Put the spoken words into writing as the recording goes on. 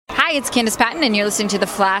Hi, it's Candace Patton, and you're listening to the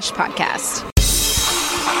Flash Podcast.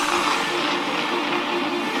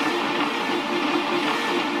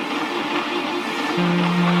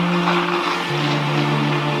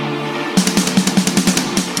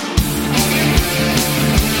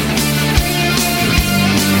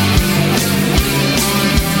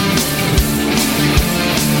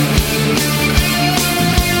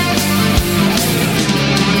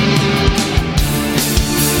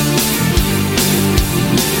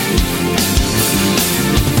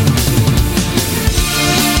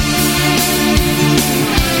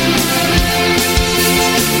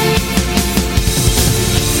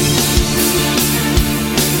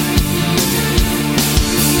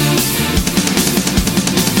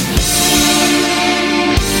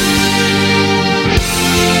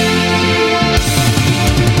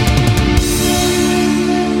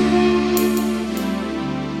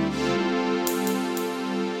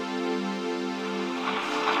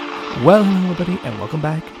 Well, hello everybody, and welcome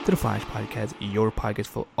back to the Flash Podcast, your podcast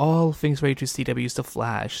for all things related to CW's The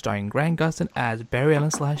Flash, starring Grant Gustin as Barry Allen /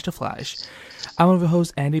 The Flash. I'm one of your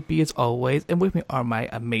hosts, Andy B, as always, and with me are my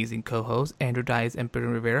amazing co-hosts, Andrew Dias and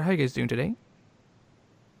Brittany Rivera. How are you guys doing today?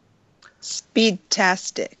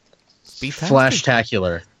 Speedtastic.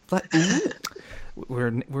 Flashtacular.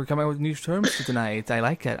 We're coming up with new terms for tonight. I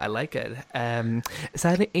like it.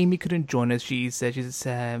 Sadly, Amy couldn't join us. She's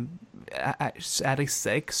sadly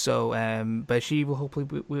sick, so but she will hopefully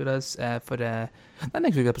be with us for the not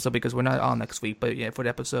next week's episode, because we're not on next week, but yeah, for the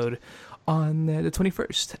episode on the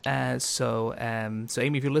 21st. So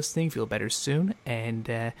Amy, if you're listening, feel better soon,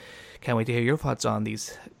 and can't wait to hear your thoughts on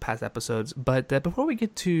these past episodes. But before we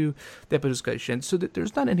get to the episode discussion, so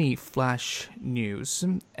there's not any Flash news,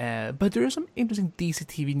 but there is some interesting DC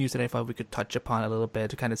TV news that I thought we could touch upon a little bit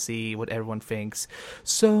to kind of see what everyone thinks.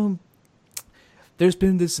 So there's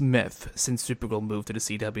been this myth since Supergirl moved to the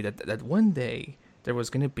CW that one day there was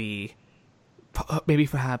going to be maybe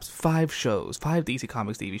perhaps 5 DC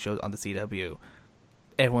Comics TV shows on the CW.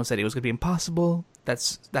 Everyone said it was going to be impossible.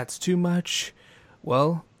 That's too much.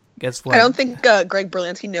 Well, guess what? I don't think Greg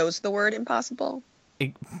Berlanti knows the word impossible.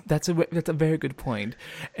 That's a very good point.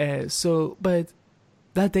 But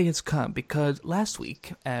that day has come, because last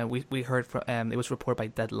week we heard from it was reported by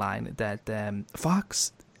Deadline that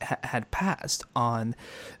Fox had passed on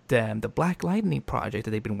the Black Lightning project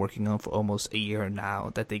that they've been working on for almost a year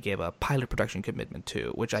now, that they gave a pilot production commitment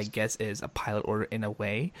to, which I guess is a pilot order in a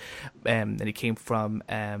way, and it came from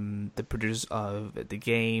the producers of The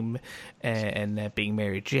Game and Being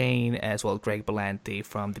Mary Jane, as well as Greg Berlanti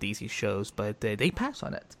from the DC shows, but they passed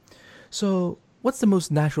on it. So what's the most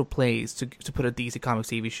natural place to put a DC Comics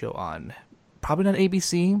TV show on? Probably not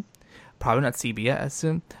ABC, probably not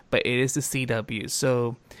CBS, but it is the CW.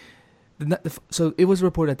 So it was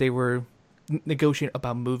reported that they were negotiating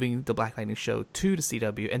about moving the Black Lightning show to the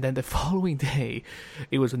CW, and then the following day,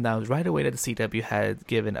 it was announced right away that the CW had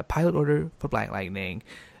given a pilot order for Black Lightning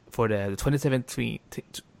for the 2017-2018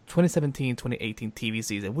 TV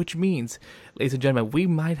season, which means, ladies and gentlemen, we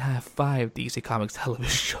might have 5 DC Comics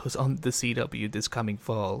television shows on the CW this coming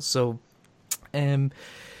fall. So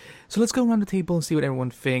let's go around the table and see what everyone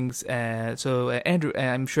thinks. Andrew,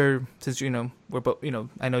 I'm sure, since we're both,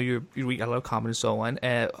 I know you read a lot of comments and so on.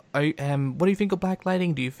 What do you think of Black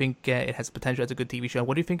Lightning? Do you think it has potential as a good TV show?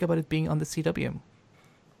 What do you think about it being on the CW?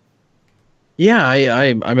 Yeah,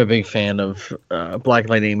 I'm a big fan of Black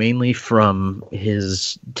Lightning, mainly from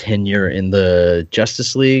his tenure in the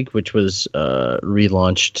Justice League, which was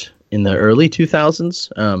relaunched in the early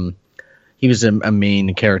 2000s. He was a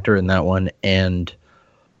main character in that one, and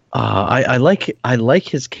I like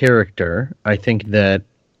his character. I think that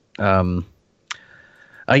I'm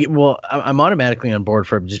automatically on board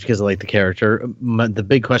for him just because I like the character. The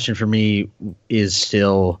big question for me is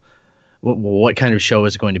still, what kind of show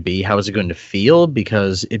is it going to be? How is it going to feel?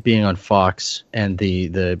 Because it being on Fox and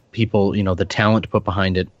the people, the talent put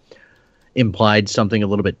behind it, implied something a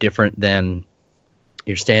little bit different than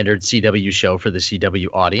your standard CW show for the CW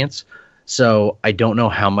audience. So I don't know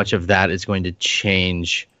how much of that is going to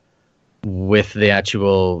change with the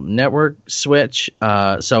actual network switch.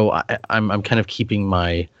 So I'm kind of keeping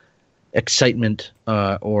my excitement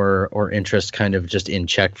or interest kind of just in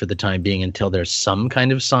check for the time being until there's some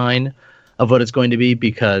kind of sign of what it's going to be,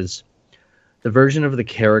 because the version of the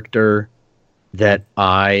character that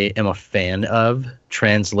I am a fan of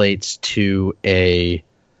translates to a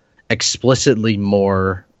explicitly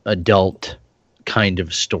more adult kind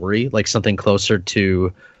of story, like something closer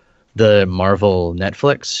to the Marvel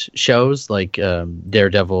Netflix shows like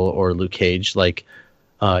Daredevil or Luke Cage, like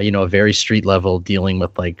a very street level, dealing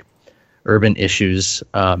with like urban issues.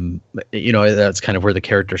 That's kind of where the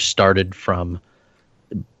character started from.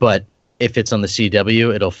 But if it's on the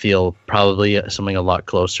CW, it'll feel probably something a lot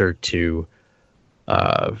closer to,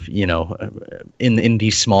 in the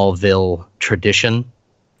Smallville tradition,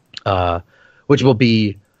 which will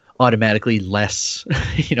be automatically less,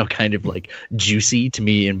 kind of like juicy to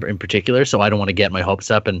me in particular. So I don't want to get my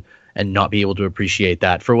hopes up and not be able to appreciate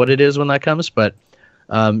that for what it is when that comes. But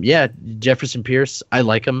Jefferson Pierce, I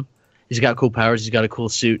like him. He's got cool powers. He's got a cool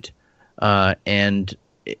suit. And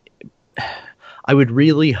I would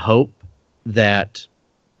really hope that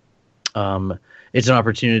it's an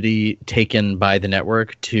opportunity taken by the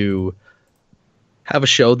network to have a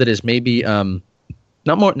show that is maybe not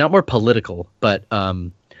more political, but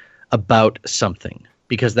about something,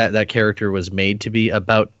 because that character was made to be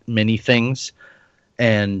about many things,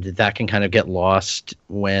 and that can kind of get lost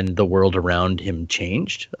when the world around him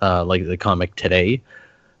changed. Like the comic today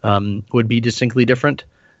would be distinctly different.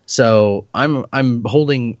 So I'm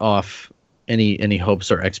holding off any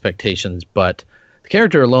hopes or expectations, but the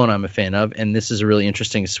character alone I'm a fan of, and this is a really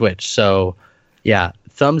interesting switch. So yeah,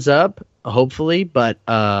 thumbs up, hopefully, but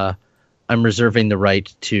I'm reserving the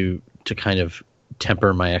right to kind of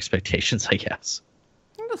temper my expectations, I guess.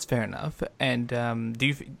 That's fair enough. And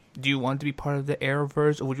do you want to be part of the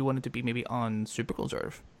Arrowverse, or would you want it to be maybe on Supergirl's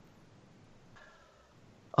Earth?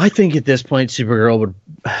 I think at this point, Supergirl would.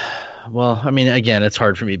 Well, I mean, again, it's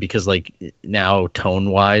hard for me because, like, now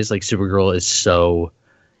tone-wise, like, Supergirl is so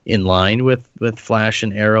in line with Flash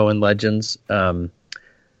and Arrow and Legends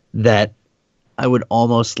that I would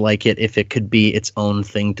almost like it if it could be its own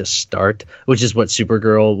thing to start, which is what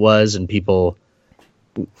Supergirl was, and people,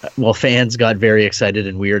 well, fans got very excited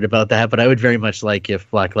and weird about that, but I would very much like if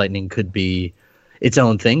Black Lightning could be its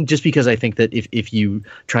own thing, just because I think that if you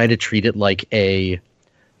try to treat it like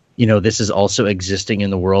this is also existing in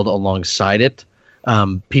the world alongside it,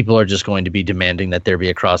 people are just going to be demanding that there be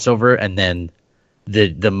a crossover, and then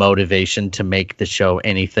the motivation to make the show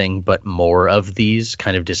anything but more of these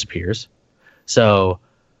kind of disappears. So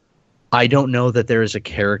I don't know that there is a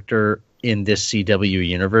character in this CW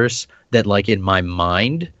universe that, like, in my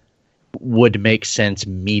mind would make sense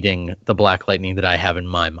meeting the Black Lightning that I have in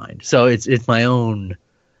my mind. So it's my own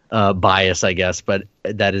bias, I guess, but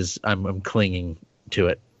that is, I'm clinging to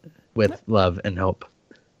it with love and hope.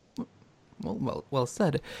 Well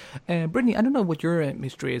said. Brittany, I don't know what your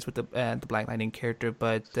history is with the Black Lightning character,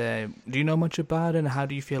 but do you know much about it, and how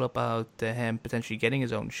do you feel about him potentially getting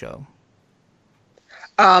his own show?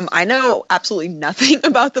 I know absolutely nothing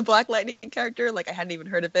about the Black Lightning character. Like, I hadn't even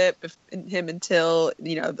heard of him until,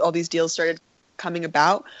 all these deals started coming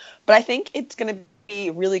about. But I think it's going to be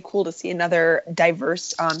really cool to see another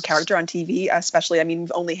diverse character on TV, especially, I mean,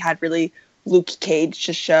 we've only had really Luke Cage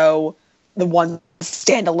to show the one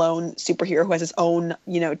standalone superhero who has his own,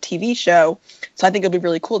 TV show. So I think it'll be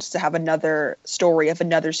really cool just to have another story of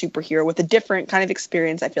another superhero with a different kind of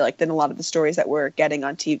experience, I feel like, than a lot of the stories that we're getting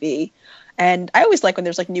on TV. And I always like when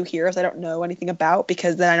there's like new heroes I don't know anything about,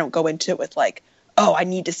 because then I don't go into it with like, oh, I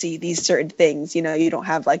need to see these certain things. You don't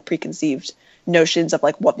have like preconceived notions of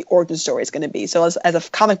like what the origin story is going to be. So as a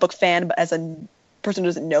comic book fan, but as a person who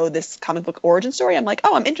doesn't know this comic book origin story, I'm like,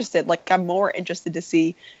 oh, I'm interested. Like, I'm more interested to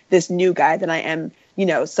see this new guy than I am,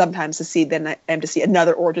 sometimes than I am to see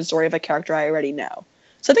another origin story of a character I already know.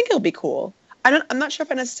 So I think it'll be cool. I'm not sure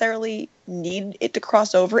if I necessarily need it to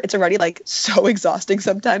cross over. It's already like so exhausting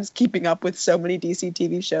sometimes keeping up with so many DC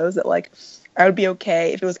TV shows that like I would be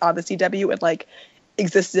okay if it was on the CW and like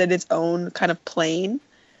existed in its own kind of plane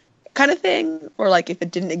kind of thing, or like if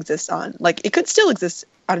it didn't exist on, like, it could still exist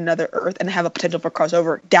on another Earth and have a potential for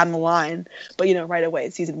crossover down the line, but right away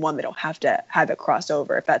in season 1 they don't have to have it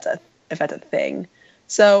crossover if that's a thing.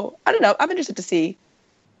 So I don't know. I'm interested to see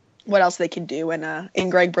what else they can do, and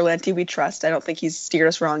in Greg Berlanti we trust. I don't think he's steered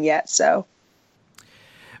us wrong yet. So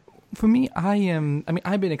for me,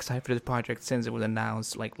 I've been excited for this project since it was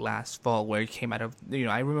announced like last fall, where it came out of,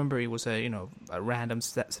 I remember it was a random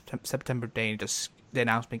September day, and just the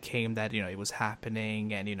announcement came that it was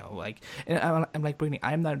happening, and and I'm like, Brittany,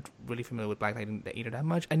 I'm not really familiar with Black Lightning either that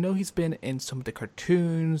much. I know he's been in some of the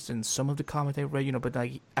cartoons and some of the comics I read, but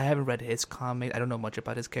like I haven't read his comic. I don't know much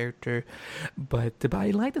about his character, but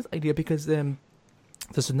I like this idea because the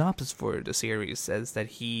synopsis for the series says that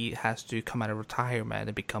he has to come out of retirement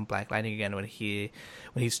and become Black Lightning again when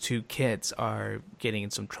his two kids are getting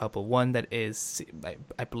in some trouble. One that is,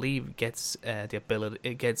 I believe, gets the ability,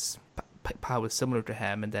 it gets powers similar to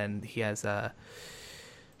him, and then he has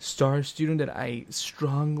star student that I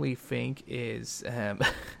strongly think is that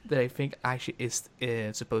I think actually is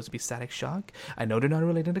supposed to be Static Shock. I know they're not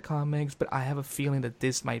related to comics, but I have a feeling that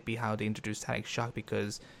this might be how they introduce Static Shock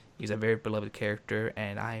because he's a very beloved character,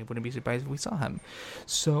 and I wouldn't be surprised if we saw him.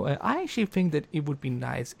 So I actually think that it would be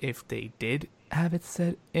nice if they did have it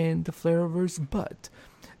set in the Flareverse, but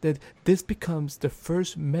that this becomes the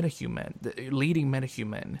first metahuman, the leading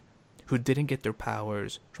metahuman, who didn't get their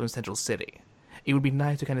powers from Central City. It would be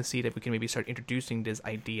nice to kind of see that we can maybe start introducing this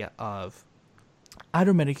idea of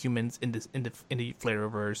other metahumans in the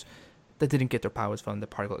Flareverse that didn't get their powers from the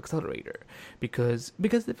particle accelerator, because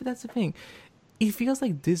that's the thing. It feels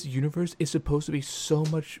like this universe is supposed to be so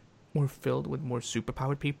much more filled with more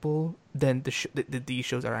superpowered people than these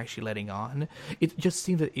shows are actually letting on. It just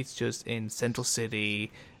seems that it's just in Central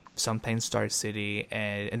City, sometimes Star City,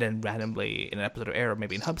 and then randomly in an episode of Arrow,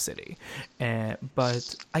 maybe in Hub City.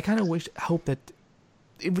 But I kind of hope that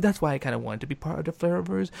that's why I kind of wanted to be part of the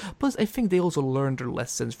Flareverse. Plus, I think they also learned their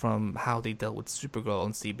lessons from how they dealt with Supergirl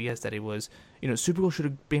on CBS. That it was, Supergirl should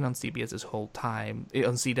have been on CBS this whole time,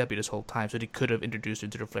 on CW this whole time, so they could have introduced her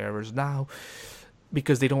to the Flareverse now.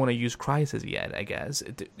 Because they don't want to use Crisis yet, I guess.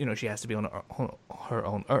 She has to be on her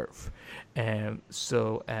own Earth,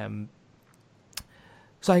 so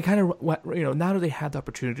I kind of now that they have the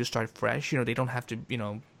opportunity to start fresh, they don't have to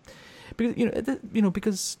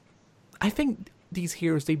because I think these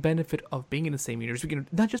heroes, they benefit of being in the same universe,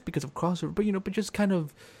 not just because of crossover, but just kind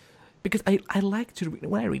of because I like to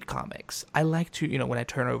when I read comics, I like to when I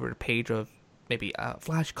turn over the page of maybe a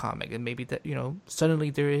Flash comic, and maybe that suddenly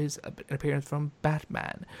there is an appearance from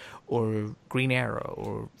Batman or Green Arrow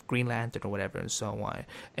or Green Lantern or whatever and so on.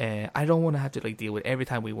 I don't want to have to deal with every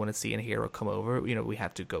time we want to see a hero come over. We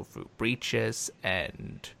have to go through breaches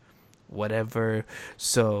and whatever.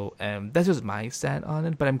 So that's just my stand on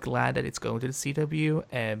it. But I'm glad that it's going to the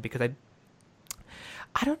CW, because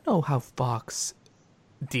I don't know how Fox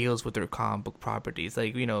deals with their comic book properties.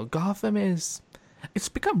 Gotham it's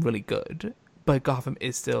become really good. But Gotham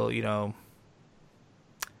is still,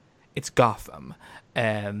 it's Gotham.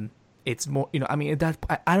 It's more,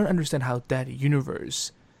 I don't understand how that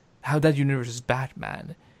universe's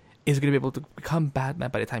Batman is going to be able to become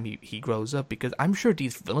Batman by the time he grows up, because I'm sure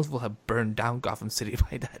these villains will have burned down Gotham City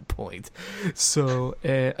by that point. So,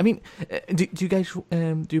 do you guys,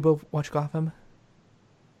 do you both watch Gotham?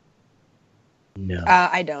 No.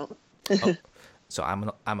 I don't. Oh. So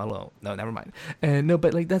I'm alone. No, never mind. No,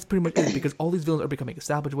 but that's pretty much it, because all these villains are becoming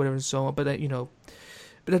established, whatever, and so on. But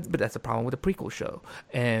but that's the problem with the prequel show.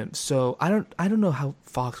 And so I don't know how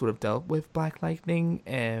Fox would have dealt with Black Lightning.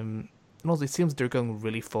 And also, it seems they're going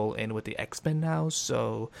really full in with the X-Men now.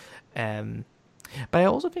 So, but I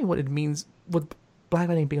also think what it means with Black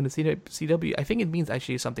Lightning being on the CW, I think it means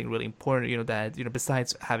actually something really important. That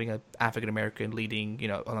besides having an African American leading,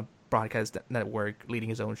 on a broadcast network leading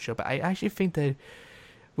his own show, but I actually think that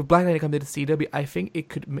with Black Lightning coming to the CW, I think it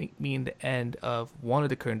could mean the end of one of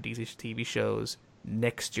the current DC TV shows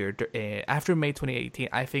next year. After May 2018,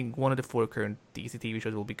 I think one of the 4 current DC TV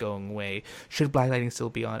shows will be going away. Should Black Lightning still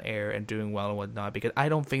be on air and doing well and whatnot? Because I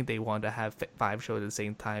don't think they want to have 5 shows at the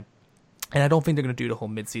same time, and I don't think they're going to do the whole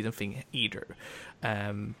mid-season thing either.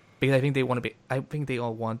 Because I think they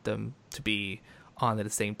all want them to be on at the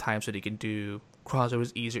same time so they can do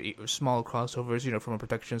crossovers easier, small crossovers, from a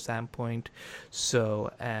production standpoint.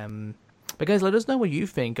 So, but guys, let us know what you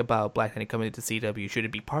think about Black Lightning coming into CW. Should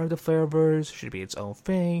it be part of the Flareverse? Should it be its own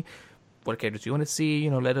thing? What characters do you want to see?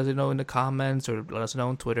 Let us know in the comments, or let us know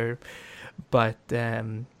on Twitter. But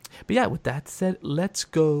yeah, with that said, let's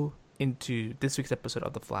go into this week's episode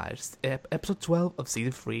of The Flash, episode 12 of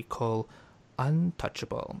season 3, called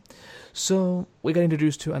Untouchable. So we got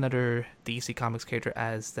introduced to another DC Comics character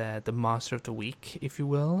as the monster of the week, if you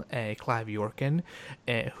will, Clive Yorkin,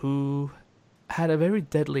 who had a very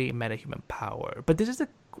deadly metahuman power. But this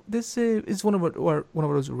is one of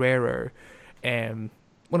those rare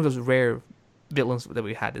villains that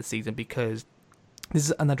we had this season, because this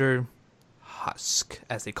is another Husk,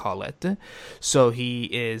 as they call it. So he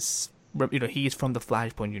is from the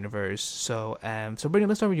Flashpoint universe. So Brittany,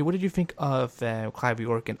 let's start with you. What did you think of Clive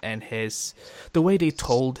Yorkin and the way they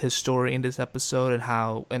told his story in this episode,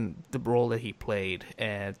 and the role that he played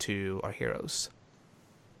to our heroes?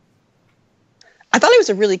 I thought he was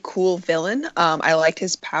a really cool villain. I liked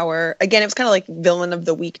his power. Again, it was kind of like villain of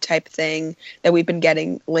the week type thing that we've been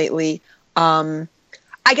getting lately. I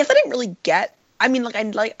guess I didn't really get. I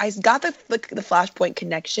got the Flashpoint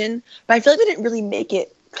connection, but I feel like they didn't really make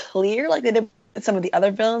it clear like they did with some of the other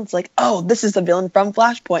villains. Like, oh, this is the villain from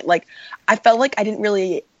Flashpoint. Like, I felt like I didn't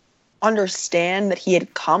really understand that he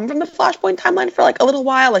had come from the Flashpoint timeline for like a little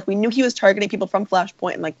while. Like we knew he was targeting people from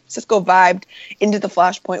Flashpoint, and like Cisco vibed into the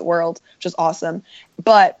Flashpoint world, which is awesome.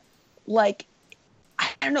 But like, I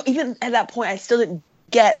don't know, even at that point I still didn't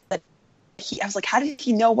get that I was like, how did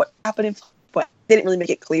he know what happened in Flashpoint? They didn't really make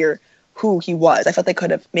it clear who he was. I felt they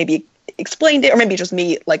could have maybe explained it, or maybe just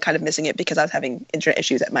me like kind of missing it because I was having internet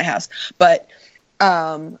issues at my house. But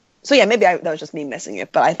so yeah, maybe that was just me missing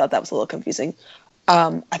it, but I thought that was a little confusing.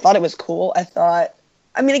 I thought it was cool. I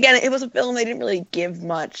mean, again, it was a film they didn't really give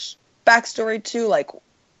much backstory to. Like,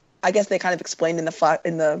 I guess they kind of explained in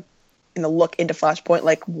the look into Flashpoint,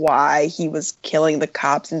 like why he was killing the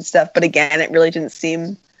cops and stuff. But again, it really didn't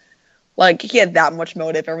seem like he had that much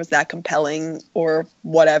motive or was that compelling or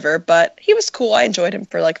whatever. But he was cool. I enjoyed him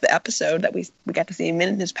for like the episode that we got to see him in,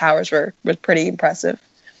 and his powers was pretty impressive.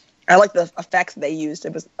 I like the effects they used.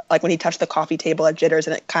 It was like when he touched the coffee table at Jitters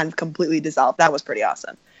and it kind of completely dissolved. That was pretty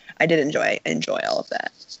awesome. I did enjoy all of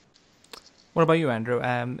that. What about you, Andrew?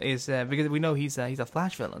 Is because we know he's a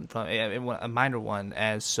Flash villain, from a minor one.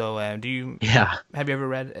 So do you? Yeah. Have you ever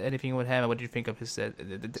read anything with him? What did you think of his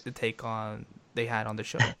the take on they had on the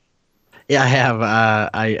show? Yeah, I have.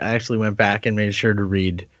 I actually went back and made sure to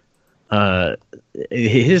read.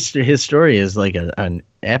 His story is like an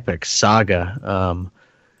epic saga.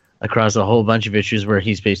 Across a whole bunch of issues where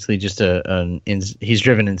he's basically just he's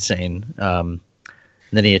driven insane.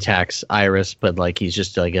 Then he attacks Iris, but like he's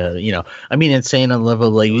just like insane on the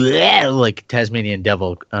level like Tasmanian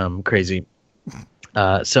devil, crazy.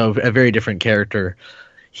 So a very different character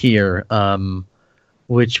here,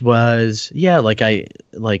 which was I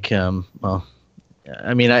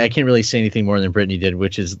can't really say anything more than Brittany did,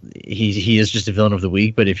 which is he is just a villain of the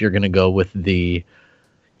week. But if you're gonna go with the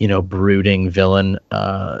brooding villain,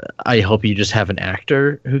 I hope you just have an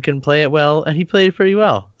actor who can play it well, and he played it pretty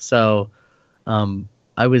well. So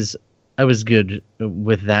I was good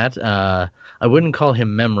with that. I wouldn't call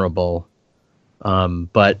him memorable,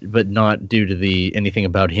 but not due to anything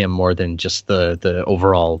about him more than just the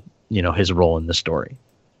overall, his role in the story.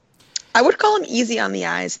 I would call him easy on the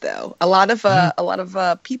eyes, though. A lot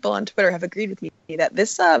of people on Twitter have agreed with me that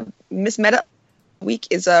this Miss Meta week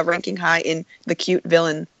is ranking high in the cute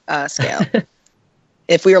villain scale.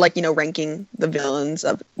 If we were ranking the villains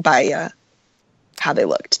by how they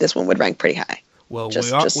looked, this one would rank pretty high. Well,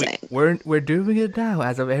 saying. We're doing it now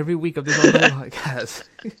as of every week of this podcast.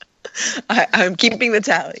 I'm keeping the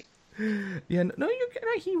tally. Yeah, no,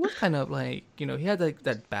 he was kind of like he had like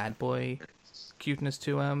that bad boy cuteness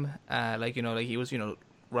to him. He was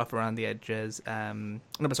rough around the edges. No,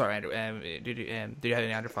 but sorry, Andrew. Did you have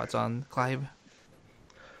any other thoughts on Clive?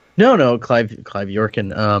 No, Clive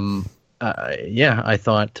Yorkin. I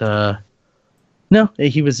thought. No,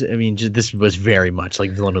 he was. I mean, this was very much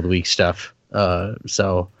like villain of the week stuff.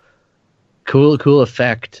 So cool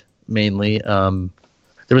effect mainly.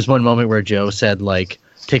 There was one moment where Joe said, like,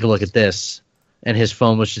 "Take a look at this," and his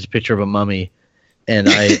phone was just a picture of a mummy, and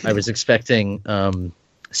I was expecting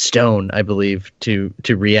Stone, I believe, to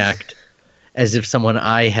react as if someone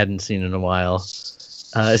I hadn't seen in a while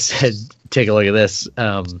said, "Take a look at this."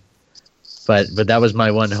 But that was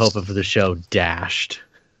my one hope of the show dashed,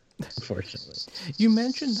 unfortunately. You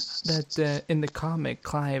mentioned that in the comic,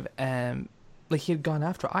 Clive, he had gone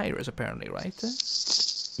after Iris, apparently, right?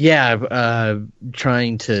 Yeah,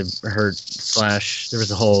 trying to hurt Flash. There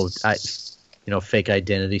was a whole, fake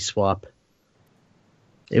identity swap.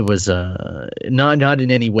 It was not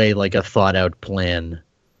in any way like a thought out plan,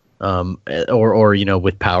 or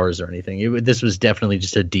with powers or anything. This was definitely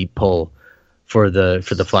just a deep pull for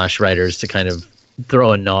the Flash writers to kind of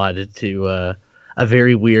throw a nod to a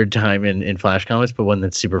very weird time in Flash comics, but one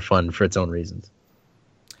that's super fun for its own reasons.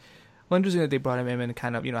 Well, interesting that they brought him in and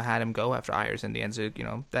kind of had him go after Iris in the end. So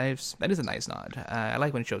that is a nice nod. I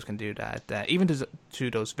like when shows can do that, even to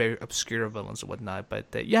those very obscure villains and whatnot.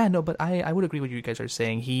 But but I would agree with you guys are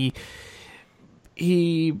saying. He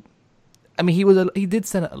did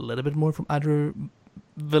stand out a little bit more from other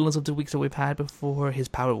villains of the weeks that we've had before. His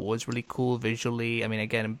power was really cool visually. I mean,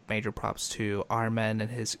 again, major props to Arman and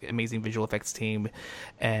his amazing visual effects team.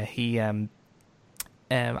 The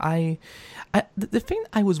thing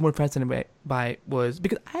I was more fascinated by was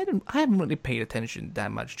because I haven't really paid attention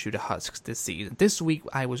that much to the Husks this season. This week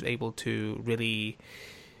I was able to really,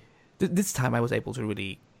 this time I was able to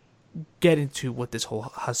really get into what this whole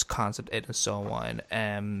Husk concept is and so on.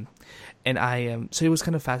 So it was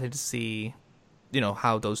kind of fascinating to see,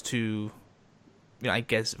 how those two, I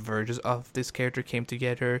guess, versions of this character came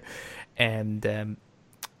together, and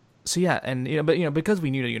because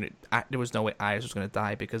we knew that there was no way Iris was going to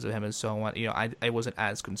die because of him and so on. I wasn't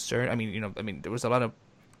as concerned. There was a lot of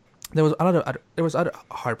there was other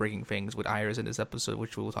heartbreaking things with Iris in this episode,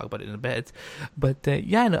 which we will talk about in a bit. But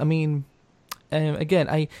yeah, no, I mean, again,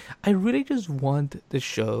 I really just want the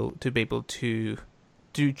show to be able to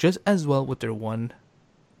do just as well with their one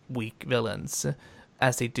weak villains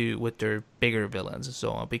as they do with their bigger villains and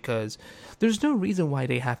so on, because there's no reason why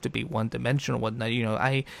they have to be one dimensional or whatnot.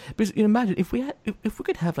 Because imagine if we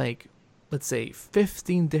could have, like, let's say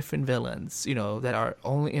 15 different villains, that are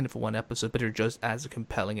only in it for one episode, but they're just as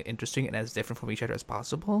compelling and interesting and as different from each other as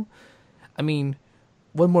possible. I mean,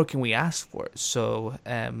 what more can we ask for? So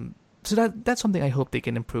that's something I hope they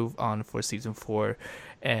can improve on for season 4,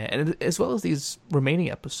 and as well as these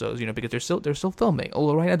remaining episodes, because they're still filming.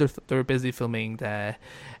 Although right now they're busy filming the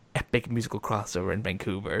epic musical crossover in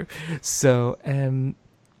Vancouver. So he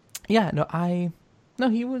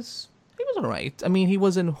was alright. I mean, he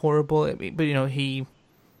wasn't horrible, but he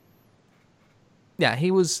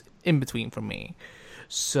was in between for me.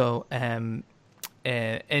 So and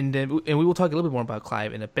we will talk a little bit more about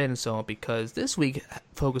Clive in a bit and so on, because this week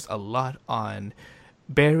focused a lot on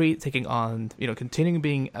Barry taking on, continuing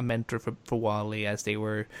being a mentor for Wally as they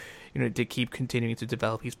were, to keep continuing to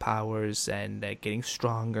develop his powers and getting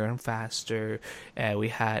stronger and faster.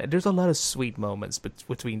 There's a lot of sweet moments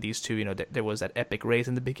between these two. There was that epic race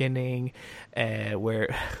in the beginning,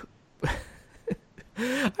 where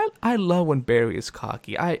I love when Barry is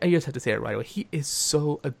cocky. I just have to say it right away. He is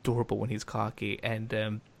so adorable when he's cocky,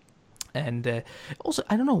 and also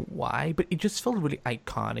I don't know why, but it just felt really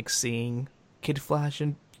iconic seeing Kid Flash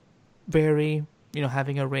and Barry,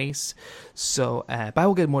 having a race. So, but I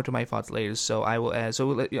will get more to my thoughts later. So I will. Because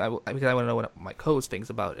I want to know what my co-host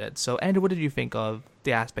thinks about it. So, Andrew, what did you think of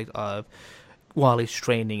the aspect of Wally's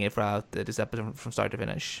training throughout this episode from start to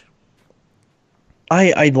finish?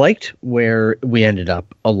 I liked where we ended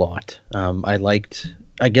up a lot.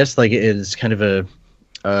 I guess, like, it's kind of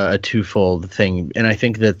a twofold thing, and I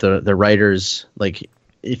think that the writers, like,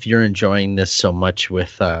 if you're enjoying this so much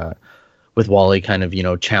with Wally kind of,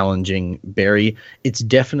 challenging Barry, it's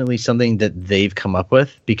definitely something that they've come up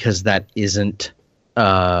with, because that isn't,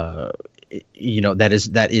 that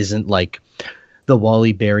isn't like the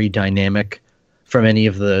Wally Barry dynamic from any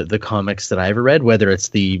of the comics that I ever read, whether it's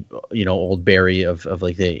the, old Barry of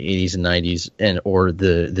like the 80s and 90s or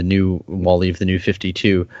the new Wally of the New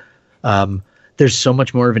 52. There's so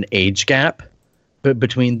much more of an age gap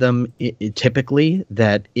between them typically,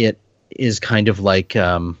 that it is kind of like,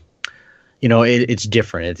 it's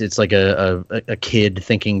different. It's like a kid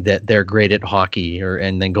thinking that they're great at hockey,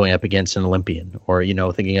 and then going up against an Olympian, or,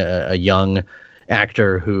 thinking a young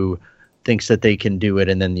actor who thinks that they can do it.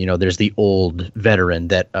 And then, there's the old veteran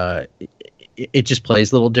that it just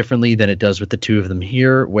plays a little differently than it does with the two of them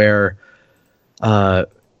here, where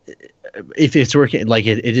if it's working, like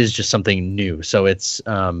it is just something new. So it's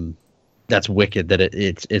that's wicked that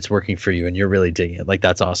it's working for you and you're really digging it. Like,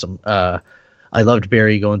 that's awesome. I loved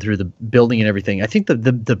Barry going through the building and everything. I think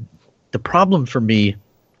the problem for me,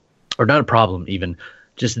 or not a problem even,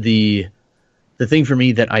 just the thing for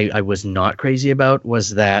me that I was not crazy about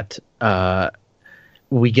was that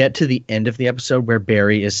we get to the end of the episode where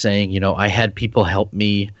Barry is saying, I had people help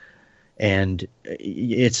me, and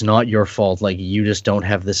it's not your fault. Like, you just don't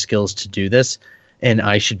have the skills to do this, and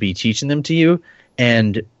I should be teaching them to you.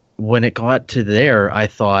 And when it got to there, I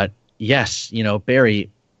thought, yes, Barry,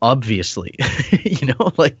 obviously,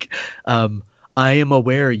 I am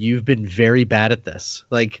aware you've been very bad at this.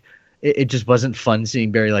 Like, it just wasn't fun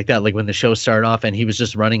seeing Barry like that. Like, when the show started off and he was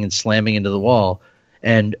just running and slamming into the wall,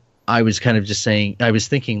 and I was kind of just saying, I was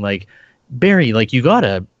thinking, like, Barry, like, you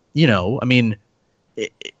gotta,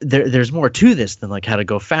 there's more to this than, like, how to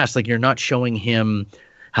go fast. Like, you're not showing him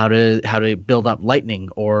how to build up lightning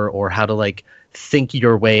or how to, like, think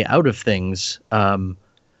your way out of things. And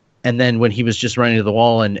then when he was just running to the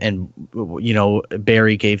wall and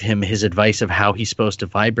Barry gave him his advice of how he's supposed to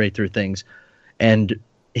vibrate through things, and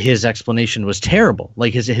his explanation was terrible.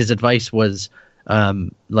 Like, his advice was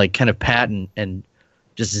like kind of pat and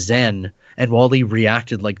just zen, and Wally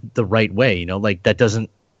reacted like the right way, like, that doesn't,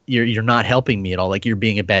 you're not helping me at all. Like, you're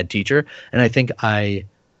being a bad teacher. And I think I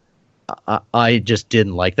just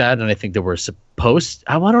didn't like that. And I think that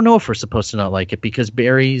I don't know if we're supposed to not like it, because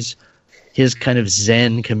his kind of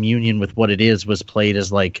zen communion with what it is was played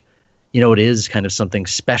as like, it is kind of something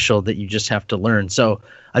special that you just have to learn. So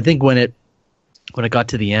I think when it got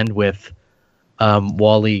to the end with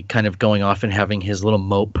Wally kind of going off and having his little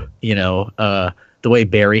mope, the way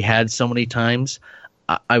Barry had so many times,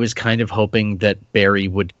 I was kind of hoping that Barry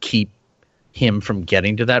would keep him from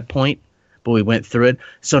getting to that point, but we went through it.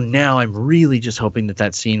 So now I'm really just hoping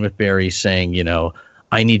that scene with Barry saying,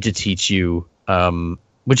 I need to teach you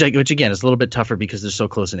which again is a little bit tougher because they're so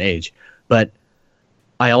close in age. But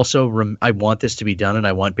I also I want this to be done, and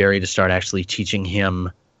I want Barry to start actually teaching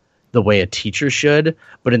him the way a teacher should.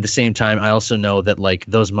 But at the same time, I also know that like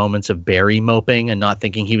those moments of Barry moping and not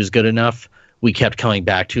thinking he was good enough, we kept coming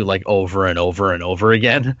back to like over and over and over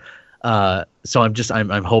again. So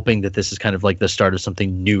I'm hoping that this is kind of like the start of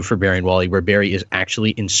something new for Barry and Wally, where Barry is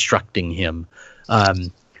actually instructing him.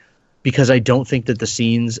 Because I don't think that the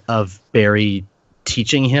scenes of Barry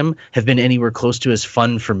teaching him have been anywhere close to as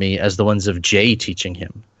fun for me as the ones of Jay teaching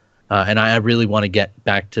him. And I really want to get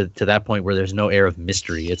back to that point where there's no air of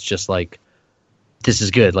mystery. It's just like, this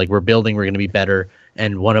is good. Like, we're building, we're going to be better,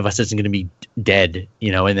 and one of us isn't going to be dead,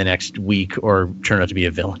 in the next week or turn out to be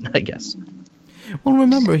a villain, I guess. Well,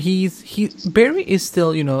 remember, Barry is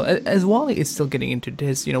still, as Wally is still getting into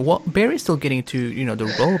this, Barry's still getting to,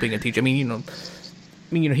 the role of being a teacher. I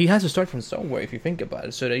mean, he has to start from somewhere if you think about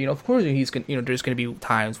it. So that, of course, there's going to be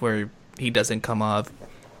times where he doesn't come off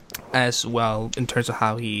as well in terms of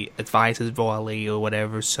how he advises Wally or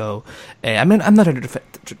whatever. So, I'm not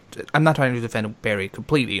trying to defend Barry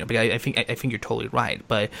completely, because I think you're totally right.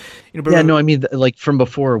 But yeah, no, I mean, like from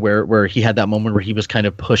before, where he had that moment where he was kind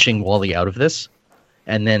of pushing Wally out of this,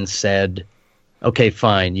 and then said, "Okay,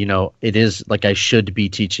 fine, it is like I should be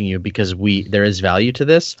teaching you because there is value to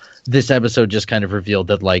this." This episode just kind of revealed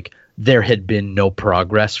that like there had been no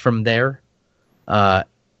progress from there. But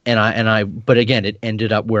again, it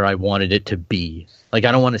ended up where I wanted it to be. Like,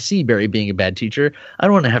 I don't want to see Barry being a bad teacher. I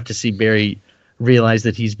don't want to have to see Barry realize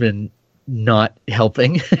that he's been not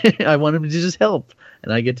helping. I want him to just help,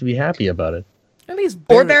 and I get to be happy about it. At least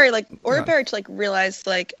Barry to like realize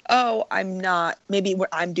like, oh, maybe what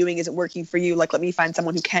I'm doing isn't working for you. Like, let me find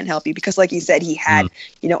someone who can help you, because like you said, he had,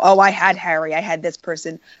 I had Harry, I had this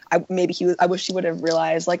person. I wish he would have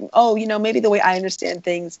realized like, oh, maybe the way I understand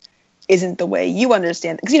things isn't the way you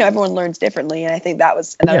understand, because everyone learns differently, and I think that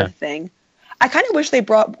was another thing. I kind of wish they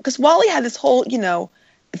brought, because Wally had this whole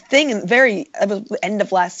thing it was the end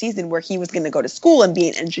of last season where he was going to go to school and be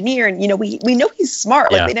an engineer, and we know he's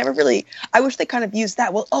smart. Like, they never really, I wish they kind of used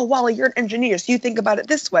that. Well, oh, Wally, you're an engineer, so you think about it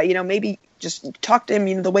this way. Maybe just talk to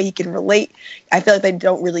him the way he can relate. I feel like they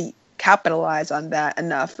don't really capitalize on that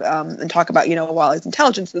enough, and talk about Wally's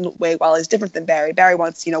intelligence in the way Wally's different than Barry. Barry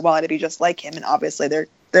wants Wally to be just like him, and obviously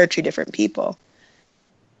they're two different people.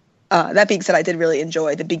 That being said, I did really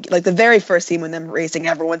enjoy the very first scene when them racing,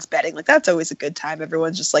 everyone's betting. Like, that's always a good time.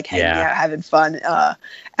 Everyone's just like hanging out, having fun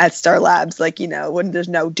at Star Labs. Like, when there's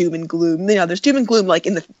no doom and gloom. There's doom and gloom like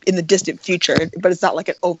in the distant future, but it's not like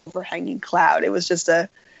an overhanging cloud. It was just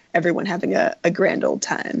everyone having a grand old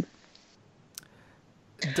time.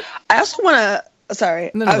 I also want to.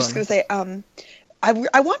 Sorry, I was just gonna say.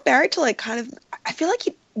 I want Barry to like kind of. I feel like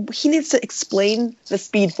he needs to explain the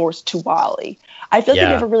Speed Force to Wally. I feel like he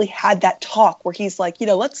never really had that talk where he's like,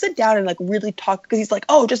 let's sit down and like really talk, because he's like,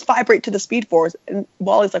 oh, just vibrate to the Speed Force, and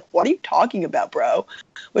Wally's like, what are you talking about, bro?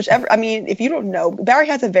 If you don't know, Barry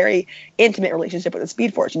has a very intimate relationship with the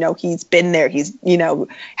Speed Force. He's been there. He's,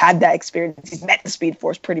 had that experience. He's met the Speed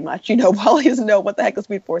Force pretty much. Wally doesn't know what the heck the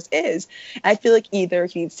Speed Force is. And I feel like either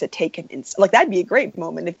he needs to take him in, like, that'd be a great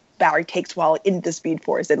moment if Barry takes Wally into the Speed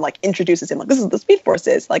Force and like introduces him, like, this is what the Speed Force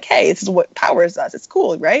is. Like, hey, this is what powers us. It's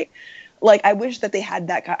cool, right? Like, I wish that they had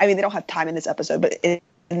that. They don't have time in this episode, but if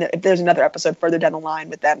there's another episode further down the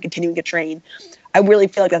line with them continuing to train, I really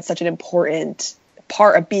feel like that's such an important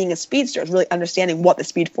part of being a speedster, is really understanding what the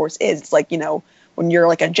Speed Force is. It's like, when you're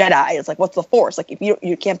like a Jedi, it's like, what's the Force? Like, if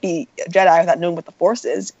you can't be a Jedi without knowing what the Force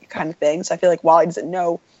is, kind of thing. So I feel like Wally doesn't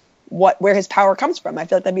know where his power comes from. I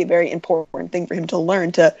feel like that'd be a very important thing for him to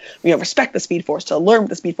learn, to respect the Speed Force, to learn what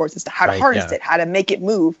the Speed Force is, to how to harness it, how to make it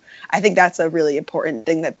move. I think that's a really important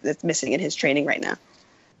thing that's missing in his training right now.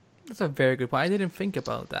 That's a very good point. I didn't think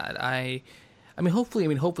about that.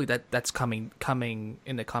 Hopefully that's coming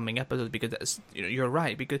in the coming episodes, because that's, you're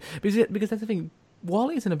right, because that's the thing.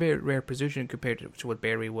 Wally is in a very rare position compared to what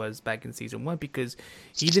Barry was back in season 1, because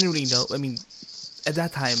he didn't really know. At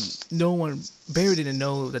that time, Barry didn't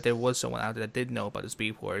know that there was someone out there that did know about the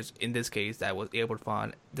Speed Force. In this case, that was able to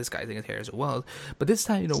find disguising his hair as well. But this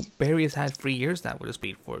time, Barry has had 3 years now with the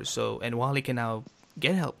Speed Force, and Wally can now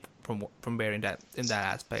get help from Barry in that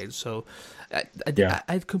aspect. So,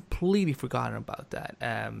 I'd completely forgotten about that.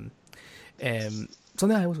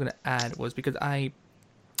 Something I was going to add was, because I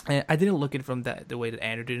didn't look at it from the way that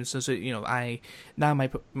Andrew did. So my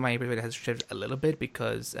perspective has shifted a little bit,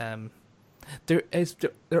 because there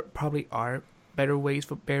probably are better ways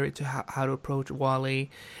for Barry to how to approach Wally,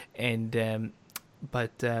 and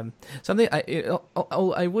something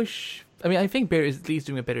I wish. I think Barry is at least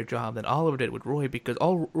doing a better job than Oliver did with Roy, because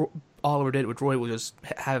Oliver did with Roy was just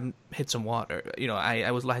have him hit some water. You know,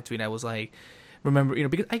 I was lied to, and I was like, remember, you know,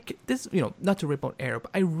 because this, you know, not to rip on Arrow,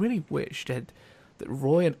 but I really wish that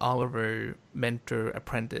Roy and Oliver mentor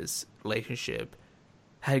apprentice relationship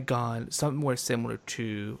had gone something more similar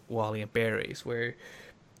to Wally and Barry's, where,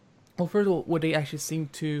 well, first of all, would they actually seem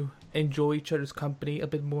to enjoy each other's company a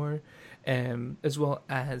bit more, as well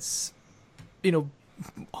as, you know,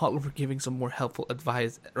 Oliver giving some more helpful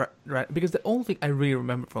advice, right? Because the only thing I really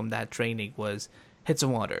remember from that training was hit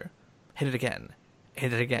some water, hit it again,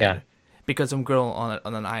 Yeah. because some girl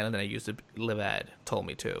on an island that I used to live at told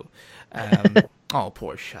me to. Oh,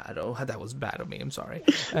 poor Shadow. That was bad of me. I'm sorry.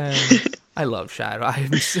 I love Shadow.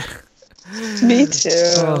 Me too.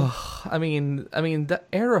 Oh, I mean, the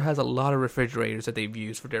Arrow has a lot of refrigerators that they've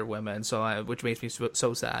used for their women, so which makes me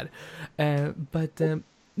so sad.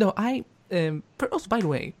 No, also, by the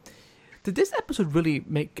way, did this episode really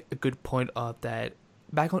make a good point of that?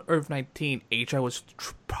 Back on Earth 19, HR was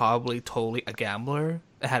probably totally a gambler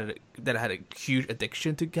that had a huge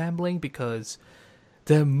addiction to gambling, because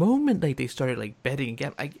the moment like they started like betting and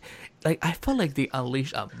gambling, I felt like they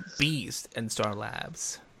unleashed a beast in Star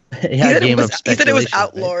Labs. Yeah, he said it was right?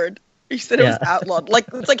 outlawed. He said it was outlawed. Like,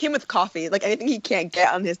 it's like him with coffee. Like, anything he can't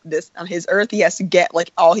get on his Earth, he has to get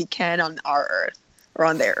like all he can on our Earth, or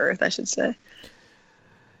on their Earth, I should say.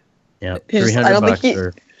 Yeah, $300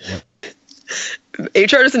 for. Yeah.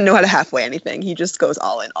 HR doesn't know how to halfway anything. He just goes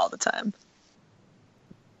all in all the time.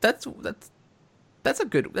 That's a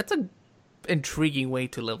intriguing way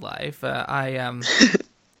to live life. I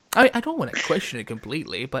don't want to question it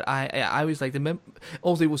completely, but I was like,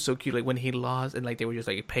 also it was so cute, like when he lost and like they were just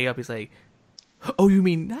like pay up. He's like, oh, you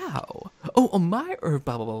mean now? Oh, on my Earth,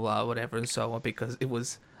 blah blah blah blah, whatever, and so on. Because it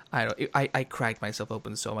was, I don't know, I cracked myself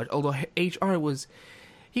open so much. Although HR was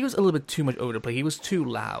a little bit too much over the place. He was too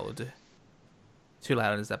loud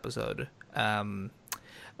in this episode. Yeah,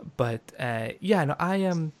 no, I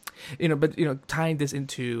am, tying this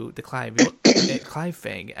into the Clive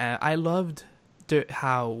thing. I loved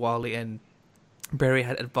how Wally and Barry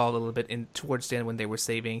had evolved a little bit towards the end when they were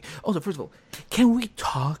saving. Also, first of all, can we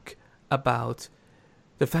talk about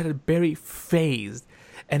the fact that Barry phased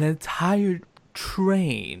an entire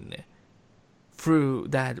train through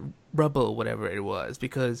that rubble, whatever it was,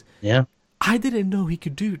 because I didn't know he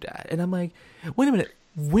could do that. And I'm like, wait a minute,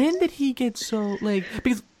 when did he get so, like,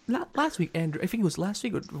 because last week, Andrew, I think it was last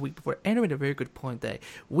week or the week before, Andrew made a very good point that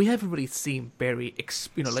we haven't really seen Barry,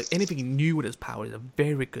 like anything new with his powers in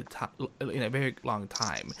a very long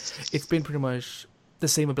time. It's been pretty much the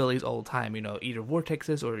same abilities all the time, either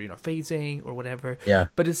vortexes or, phasing or whatever. Yeah.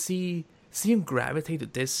 But to see him gravitate to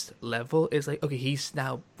this level is like, okay,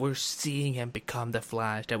 we're seeing him become the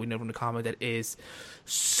Flash that we know from the comic that is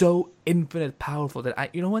so infinite powerful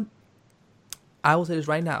that you know what? I will say this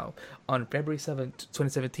right now. On February 7th,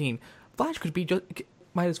 2017, Flash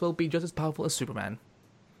might as well be just as powerful as Superman.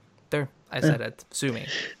 There, I said it. Sue me.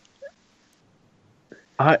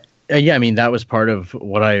 Yeah, I mean, that was part of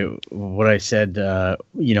what I said,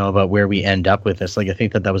 about where we end up with this. Like, I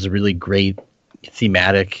think that was a really great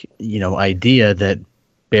thematic, idea that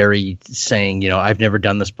Barry saying, I've never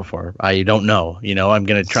done this before. I don't know. I'm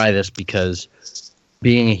going to try this because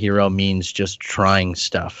being a hero means just trying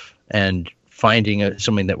stuff and finding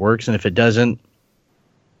something that works. And if it doesn't,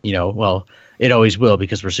 well, it always will,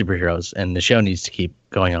 because we're superheroes and the show needs to keep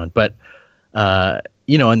going on. But, and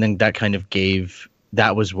then that kind of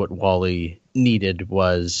that was what Wally needed,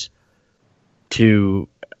 was to,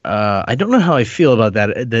 I don't know how I feel about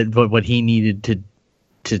that, what he needed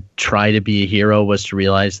to try to be a hero was to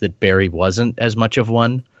realize that Barry wasn't as much of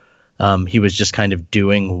one. He was just kind of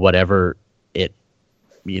doing whatever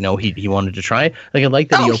he wanted to try. Like, I like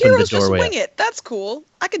that he opened the doorway. Just wing it. That's cool.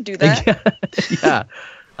 I could do that.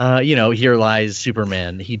 Yeah. Here lies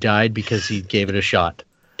Superman. He died because he gave it a shot.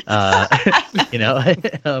 But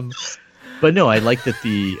no, I like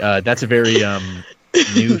that that's a very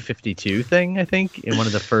New 52 thing, I think. In one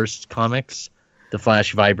of the first comics, the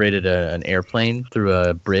Flash vibrated an airplane through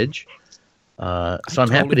a bridge. So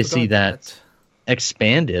I'm happy to see that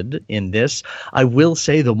expanded in this. I will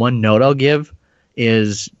say the one note I'll give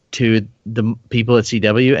is to the people at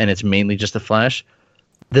CW, and it's mainly just the Flash.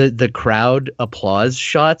 The crowd applause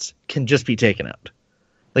shots can just be taken out.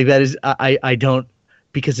 Like, that is, I don't,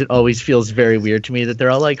 because it always feels very weird to me that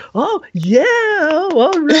they're all like, oh yeah,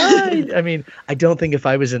 all right. I mean, I don't think if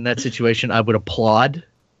I was in that situation I would applaud.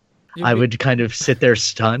 I would kind of sit there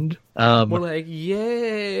stunned. We're like,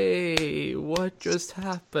 yay, what just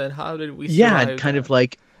happened? How did we survive kind of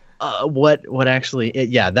like, what actually,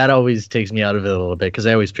 that always takes me out of it a little bit, because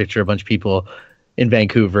I always picture a bunch of people, in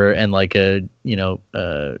Vancouver, and like a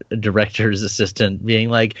director's assistant being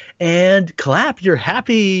like, and clap, you're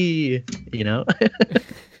happy,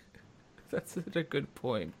 That's such a good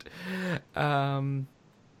point.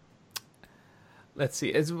 Let's see.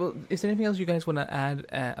 Is there anything else you guys want to add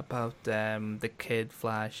about the Kid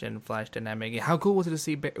Flash and Flash dynamic? How cool was it to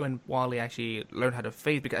see when Wally actually learned how to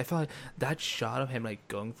phase? Because I felt like that shot of him like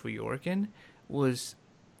going for Yorkin was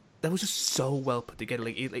just so well put together.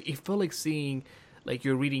 Like it felt like seeing like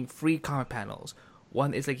you're reading 3 comic panels.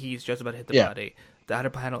 One is like he's just about to hit the body. The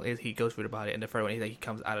other panel is he goes through the body, and the third one is like he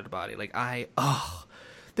comes out of the body. Like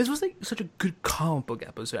this was like such a good comic book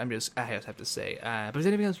episode. I just have to say. But is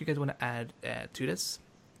there anything else you guys want to add to this?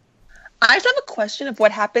 I just have a question of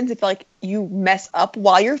what happens if like you mess up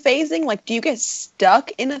while you're phasing. Like, do you get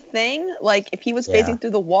stuck in a thing? Like, if he was phasing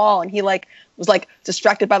through the wall and he like was like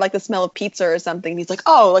distracted by like the smell of pizza or something, and he's like,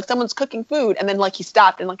 oh, like someone's cooking food, and then like he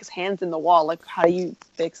stopped and like his hand's in the wall. Like, how do you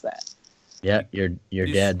fix that? Yeah, you're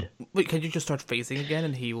dead. Wait, can you just start phasing again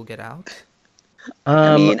and he will get out?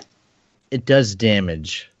 I mean, it does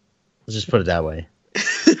damage. Let's just put it that way.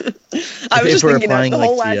 I was just thinking of the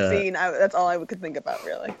whole last scene. That's all I could think about,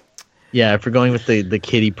 really. Yeah, if we're going with the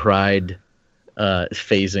Kitty Pryde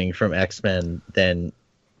phasing from X-Men, then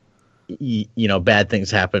bad things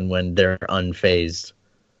happen when they're unfazed.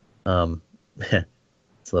 It's a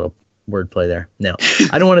little wordplay there. No,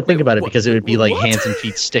 I don't want to think about it because it would be like hands and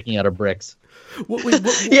feet sticking out of bricks.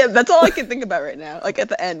 Yeah, that's all I can think about right now. Like at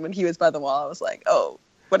the end when he was by the wall, I was like, oh,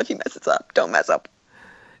 what if he messes up? Don't mess up.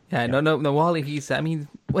 Yeah, no, Wally, I mean,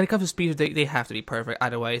 when it comes to speeches, they have to be perfect.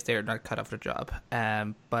 Otherwise, they're not cut off the job.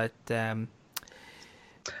 Can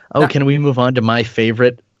we move on to my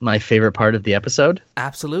favorite part of the episode?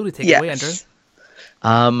 Absolutely. Take it away,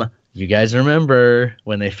 Andrew. You guys remember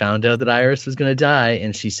when they found out that Iris was going to die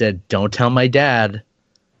and she said, don't tell my dad.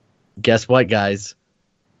 Guess what, guys?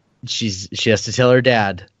 She has to tell her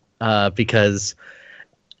dad because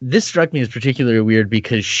this struck me as particularly weird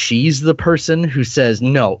because she's the person who says,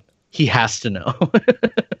 no, he has to know.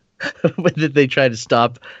 When did they try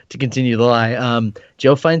to continue the lie?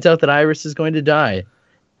 Joe finds out that Iris is going to die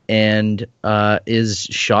and is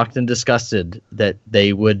shocked and disgusted that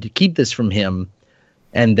they would keep this from him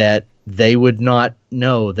and that they would not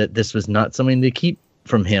know that this was not something to keep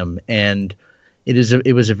from him. And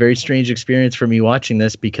it was a very strange experience for me watching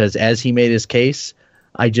this because as he made his case,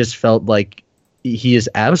 I just felt like he is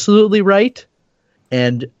absolutely right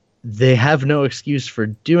and they have no excuse for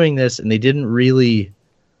doing this. And they didn't really,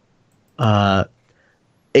 it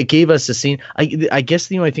gave us a scene. I guess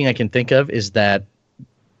the only thing I can think of is that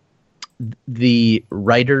the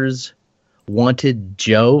writers wanted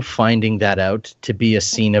Joe finding that out to be a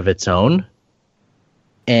scene of its own.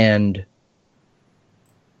 And,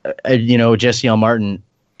 Jesse L. Martin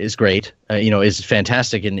is great, is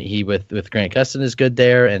fantastic. And he with Grant Gustin is good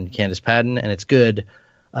there and Candice Patton, and it's good.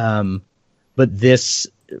 But this,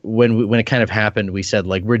 when it kind of happened, we said,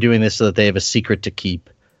 like, we're doing this so that they have a secret to keep.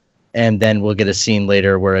 And then we'll get a scene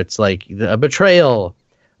later where it's like a betrayal.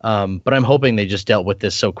 But I'm hoping they just dealt with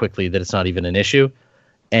this so quickly that it's not even an issue.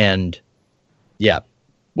 And yeah,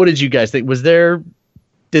 what did you guys think?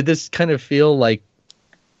 Did this kind of feel like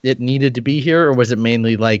it needed to be here, or was it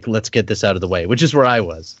mainly like, let's get this out of the way, which is where I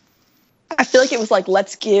was? I feel like it was like,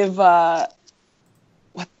 let's give Joe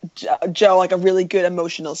like a really good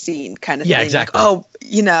emotional scene kind of thing. Yeah, exactly. Like,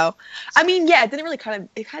 I mean, yeah, it kind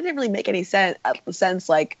of didn't really make any sense.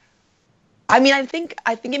 Like, I mean, I think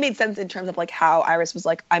it made sense in terms of like how Iris was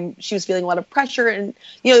like, she was feeling a lot of pressure, and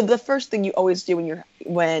the first thing you always do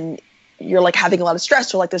when you're like having a lot of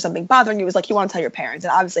stress or like there's something bothering you is like you want to tell your parents,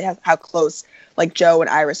 and obviously how close like Joe and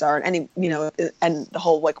Iris are, and and the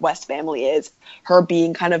whole like West family is. Her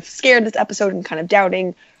being kind of scared this episode and kind of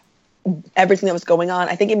doubting everything that was going on.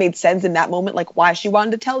 I think it made sense in that moment, like why she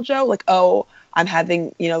wanted to tell Joe, like, oh, I'm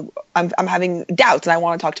having, I'm having doubts and I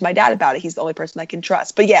want to talk to my dad about it. He's the only person I can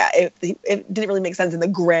trust. But yeah, it didn't really make sense in the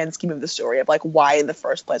grand scheme of the story of like why in the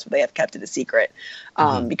first place would they have kept it a secret?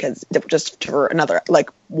 Because just for another,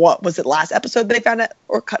 like, what was it, last episode they found it?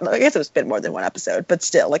 Or I guess it was been more than one episode, but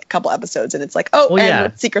still like a couple episodes, and it's like, oh, well,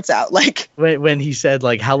 and secret's out. Like when he said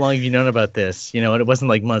like, how long have you known about this? And it wasn't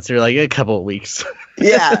like months, they were like a couple of weeks.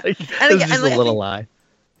 Yeah. Like, and it was just a little lie.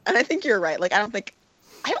 And I think you're right. Like, I don't think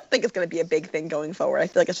it's going to be a big thing going forward. I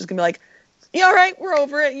feel like it's just going to be like, yeah, all right, we're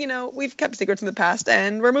over it. We've kept secrets in the past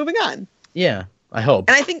and we're moving on. Yeah, I hope.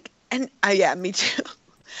 And I think, yeah, me too.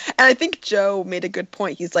 And I think Joe made a good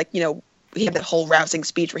point. He's like, he had that whole rousing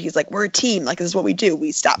speech where he's like, we're a team. Like, this is what we do.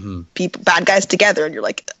 We stop bad guys together. And you're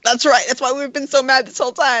like, that's right. That's why we've been so mad this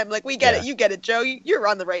whole time. Like, we get it. You get it, Joe. You're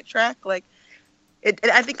on the right track. Like,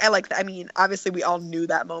 I think I like that. I mean, obviously we all knew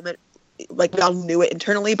that moment. Like, we all knew it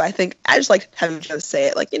internally, but I think I just like having Joe say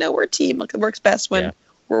it. Like, we're a team. Like, it works best when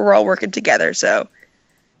we're all working together. So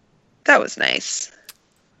that was nice.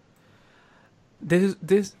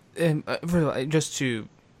 First of all, just to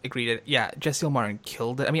agree that, Jesse L. Martin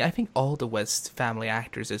killed it. I mean, I think all the West family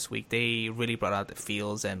actors this week, they really brought out the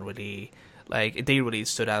feels and really, they really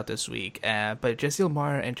stood out this week. But Jesse L.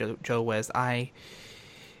 Martin and Joe West, I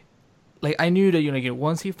knew that,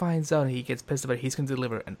 once he finds out and he gets pissed about it, he's going to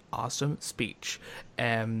deliver an awesome speech.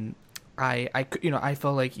 I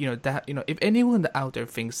felt like, that, if anyone out there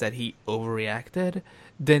thinks that he overreacted,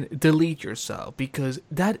 then delete yourself, because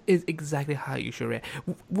that is exactly how you should react.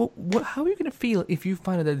 How are you going to feel if you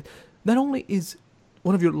find out that not only is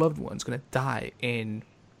one of your loved ones going to die in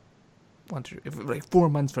 4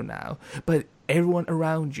 months from now, but everyone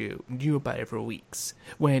around you knew about it for weeks,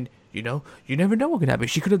 when, you never know what could happen.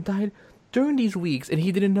 She could have died during these weeks, and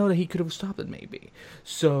he didn't know that he could have stopped it, maybe.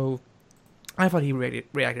 So I thought he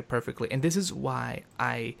reacted perfectly, and this is why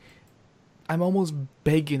I'm almost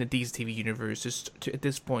begging the DC TV universe to at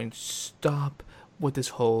this point stop with this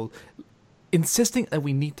whole insisting that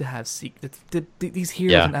we need to have these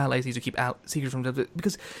heroes and allies need to keep out secrets from them,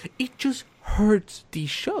 because it just hurts these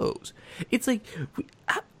shows. It's like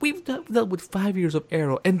we've dealt with 5 years of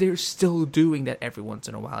Arrow, and they're still doing that every once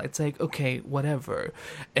in a while. It's like, okay, whatever.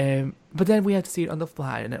 But then we have to see it on the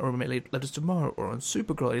fly, and or maybe let us tomorrow, or on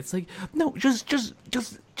Supergirl. It's like, no, just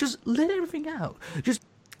let everything out.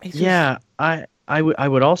 I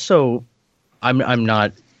would also, I'm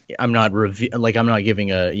not I'm not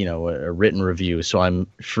giving a written review, so I'm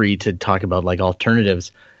free to talk about like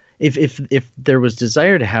alternatives. If there was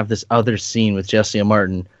desire to have this other scene with Jesse and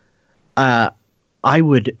Martin, I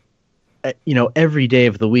would, every day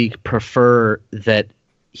of the week prefer that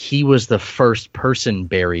he was the first person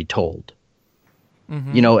Barry told.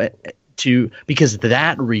 Mm-hmm. Because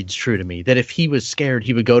that reads true to me. That if he was scared,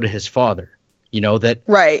 he would go to his father.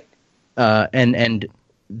 Right. And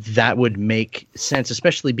that would make sense,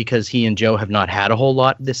 especially because he and Joe have not had a whole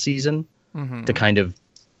lot this season to kind of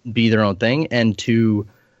be their own thing, and to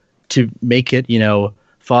make it,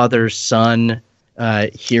 father, son,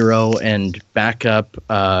 hero, and backup,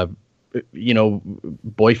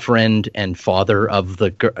 boyfriend and father of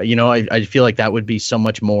the girl. I feel like that would be so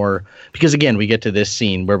much more, because again, we get to this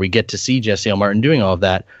scene where we get to see Jesse L. Martin doing all of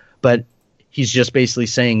that, but he's just basically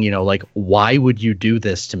saying, why would you do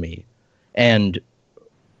this to me? And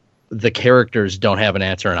the characters don't have an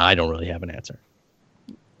answer, and I don't really have an answer.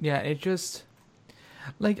 Yeah, it just,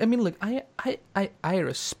 look, I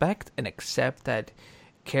respect and accept that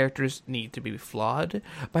characters need to be flawed,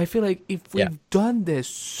 but I feel like if we've done this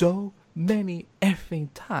so many effing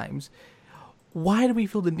times, why do we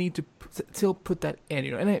feel the need to still put that in?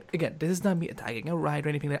 And again, this is not me attacking a write or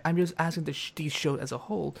anything like that. I'm just asking these shows as a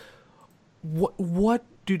whole, what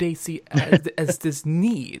do they see as this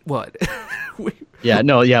need? What?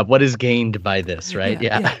 What is gained by this, right?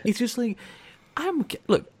 Yeah. It's just like, I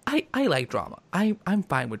like drama. I'm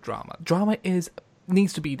fine with drama. Drama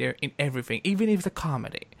needs to be there in everything, even if it's a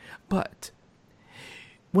comedy. But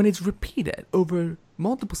when it's repeated over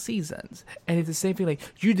multiple seasons, and it's the same thing, like,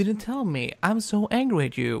 you didn't tell me, I'm so angry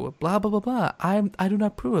at you, blah blah blah blah, I do not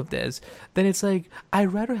approve of this, then it's like,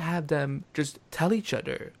 I'd rather have them just tell each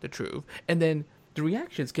other the truth, and then the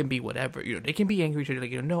reactions can be whatever. They can be angry at each other,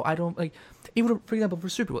 like, no, I don't like. It would, for example, for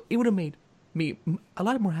Supergirl, it would have made me a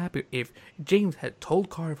lot more happy if James had told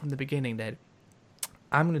Kara from the beginning that,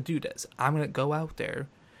 I'm gonna do this. I'm gonna go out there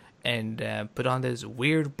and put on this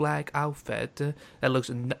weird black outfit that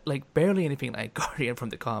looks like barely anything like Guardian from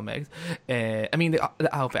the comics. I mean the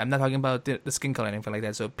outfit. I'm not talking about the skin color or anything like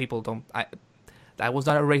that. So people don't. That was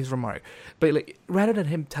not a racist remark. But like, rather than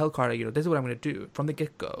him tell Carter, this is what I'm gonna do from the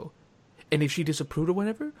get go, and if she disapproved or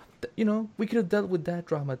whatever, we could have dealt with that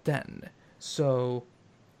drama then. So.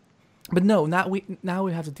 But no, now we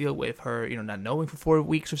have to deal with her, not knowing for 4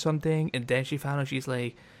 weeks or something, and then she found out, she's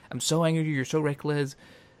like, I'm so angry, you're so reckless,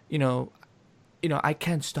 I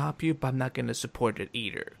can't stop you, but I'm not gonna support it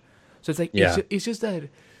either. So it's like, it's just that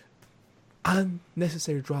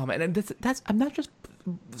unnecessary drama, and that's I'm not just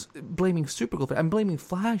blaming Supergirl, I'm blaming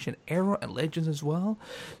Flash and Arrow and Legends as well.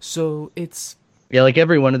 So it's like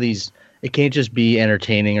every one of these, it can't just be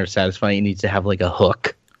entertaining or satisfying. It needs to have like a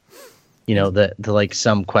hook. The like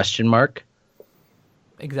some question mark.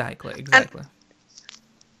 Exactly. And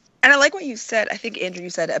I like what you said. I think, Andrew, you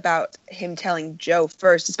said about him telling Joe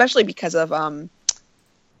first, especially because of oh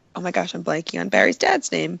my gosh, I'm blanking on Barry's dad's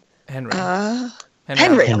name. Henry.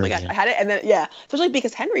 Henry. Oh Henry, my gosh, yeah. I had it, and then especially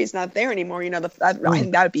because Henry's not there anymore. You know, I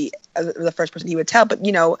think that would be the first person he would tell. But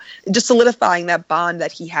you know, just solidifying that bond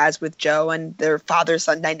that he has with Joe and their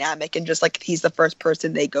father-son dynamic, and just like he's the first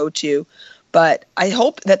person they go to. But I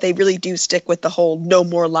hope that they really do stick with the whole no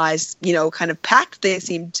more lies, you know, kind of pact they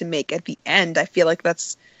seem to make at the end. I feel like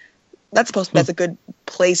that's a good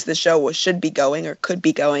place the show should be going or could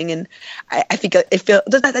be going, and I think it feels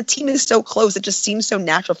that team is so close. It just seems so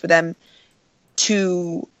natural for them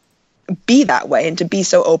to be that way and to be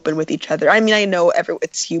so open with each other. I mean, I know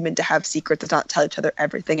it's human to have secrets, to not tell each other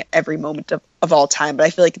everything at every moment of all time, but I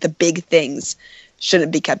feel like the big things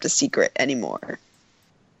shouldn't be kept a secret anymore.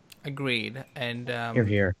 Agreed. And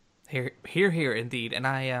Here. here indeed. And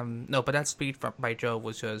I no, but that speech by Joe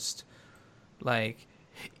was just like,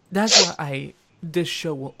 that's why this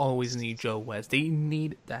show will always need Joe West. They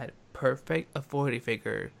need that perfect authority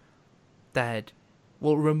figure that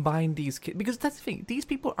will remind these kids, because that's the thing. These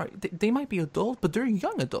people they might be adults, but they're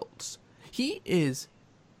young adults. He is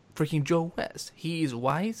freaking Joe West. He is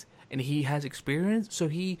wise and he has experience. So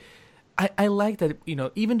I like that, you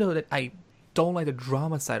know, even though that I don't like the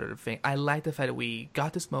drama side of the thing, I like the fact that we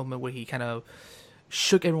got this moment where he kind of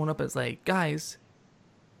shook everyone up and was like, guys,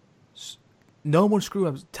 no more screw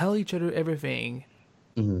ups. Tell each other everything,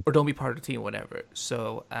 or don't be part of the team, whatever.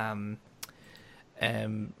 So,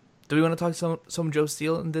 do we want to talk some Joe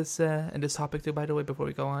Steele in this topic too? By the way, before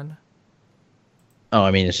we go on. Oh,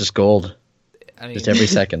 I mean, it's just gold. I mean, just every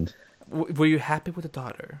second. Were you happy with the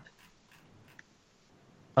daughter?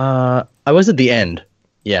 I was at the end.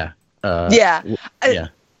 Yeah. Yeah. Yeah.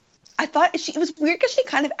 I thought it was weird because she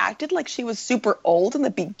kind of acted like she was super old in the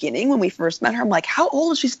beginning when we first met her. I'm like, how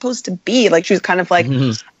old is she supposed to be? Like, she was kind of like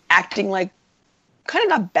acting like kind of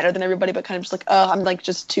not better than everybody, but kind of just like, oh, I'm like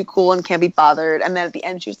just too cool and can't be bothered. And then at the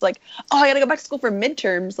end, she was like, oh, I got to go back to school for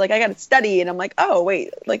midterms. Like, I got to study. And I'm like, oh,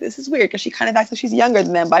 wait, like, this is weird because she kind of acts like she's younger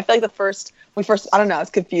than them. But I feel like I don't know, I was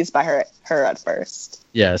confused by her at first.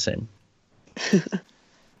 Yeah, same.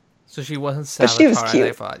 So she wasn't But she was Savitar, cute.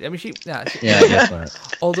 I thought. I mean, Yeah, I guess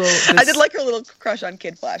not. Although I did like her little crush on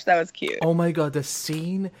Kid Flash. That was cute. Oh my god, the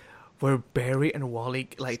scene where Barry and Wally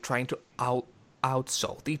like trying to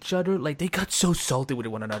outsalt each other, like they got so salty with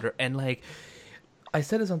one another, and like I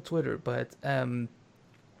said this on Twitter, but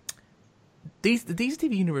these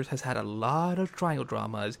TV universe has had a lot of triangle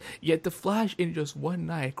dramas, yet the Flash in just one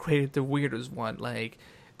night created the weirdest one. Like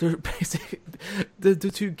they're basically the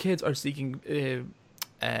two kids are seeking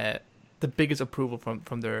the biggest approval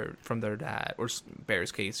from their dad, or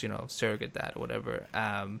Barry's case, you know, surrogate dad or whatever.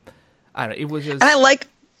 I don't know. It was just. And I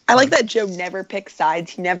like that Joe never picks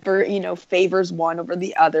sides. He never, you know, favors one over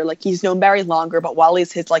the other. Like, he's known Barry longer, but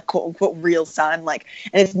Wally's his, like, quote unquote real son. Like,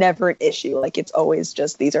 and it's never an issue. Like, it's always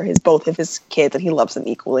just these are both of his kids, and he loves them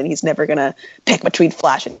equally, and he's never gonna pick between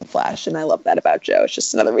Flash and Flash. And I love that about Joe. It's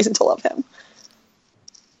just another reason to love him.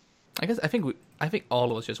 I think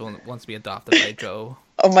all of us just wants to be adopted by Joe.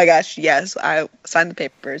 Oh my gosh, yes! I sign the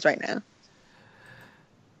papers right now.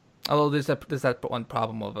 Although there's that one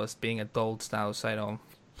problem of us being adults now, so I don't.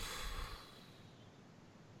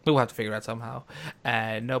 We'll have to figure it out somehow.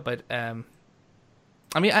 No, but I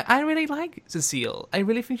mean, I really like Cecile. I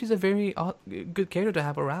really think she's a very good character to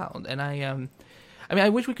have around, and I mean, I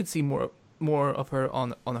wish we could see more of her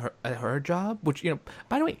on her job. Which, you know,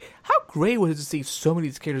 by the way, how great was it to see so many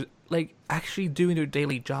of these characters like actually doing their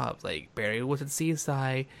daily jobs? Like Barry was at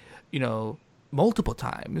CSI, you know, multiple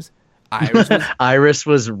times. Iris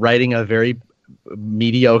was writing a very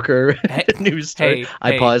mediocre news story.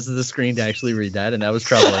 I paused the screen to actually read that, and that was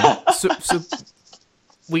troubling. So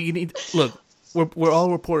we need look. We're all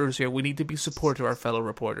reporters here. We need to be supportive to our fellow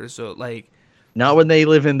reporters. So like, not when they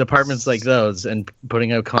live in apartments like those and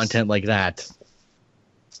putting out content like that.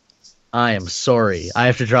 I am sorry. I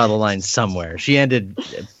have to draw the line somewhere. She ended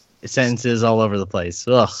sentences all over the place.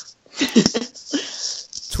 Ugh.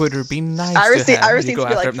 Twitter, be nice. Iris to needs to be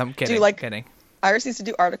after. like, No, I'm kidding. do like. Kidding. Iris needs to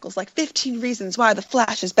do articles like 15 reasons why the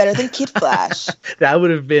Flash is better than Kid Flash. That would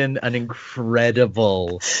have been an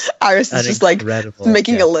incredible. Iris is just like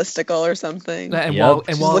making a listicle or something.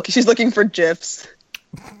 And she's looking for GIFs.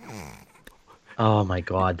 Oh my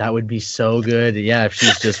god, that would be so good. Yeah, if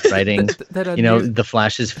she's just writing, you know, the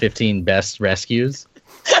Flash's 15 best rescues.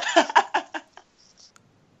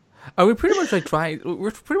 Are we pretty much like trying?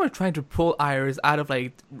 We're pretty much trying to pull Iris out of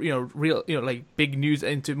like, you know, real, you know, like big news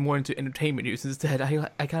into entertainment news instead. I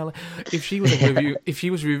kind of like if she was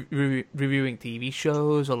like reviewing TV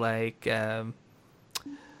shows or like I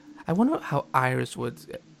wonder how Iris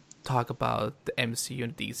would talk about the MCU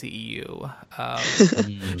and DCEU.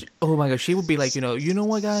 Oh my god, she would be like, you know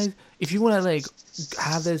what, guys? If you want to like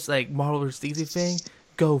have this like Marvel vs. DC thing,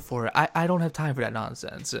 go for it. I don't have time for that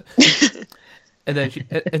nonsense. And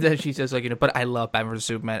then she says like, but I love Batman vs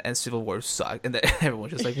Superman and Civil War sucked, and then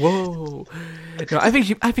everyone's just like, whoa. I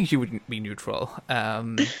think she would be neutral.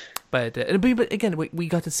 But again, we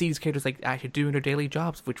got to see these characters like actually doing their daily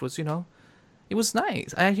jobs, which was it was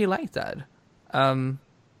nice. I actually liked that.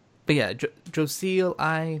 But yeah,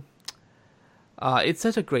 Joseel, it's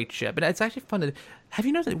such a great ship, and it's actually fun. Have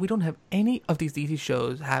you noticed that we don't have any of these DC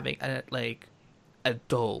shows having a like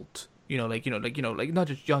adult? Like not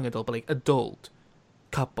just young adult, but like adult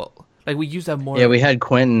couple. Like we use that more. Yeah, we had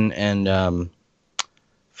Quentin and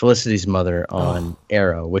Felicity's mother on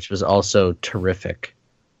Arrow, which was also terrific,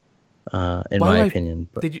 in my opinion.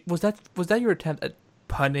 But was that your attempt at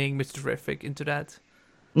punning Mr. Terrific into that?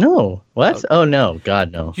 No, what? Oh no,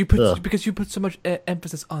 God no. Because you put so much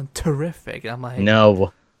emphasis on terrific. I'm like,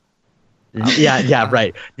 no. Yeah,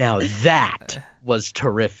 right. Now that was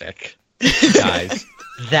terrific, guys.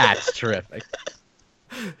 That's terrific.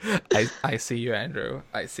 I see you, Andrew.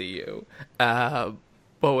 I see you. What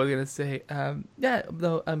was I gonna say? Yeah,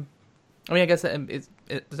 though. I mean, I guess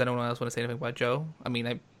does anyone else want to say anything about Joe? I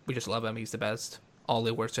mean, we just love him. He's the best. All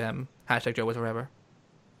it works to him. # Joe was forever.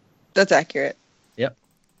 That's accurate. Yep.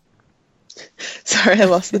 Sorry, I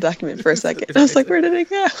lost the document for a second. I was like, where did it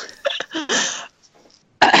go?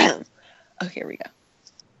 Oh, here we go.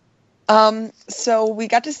 So we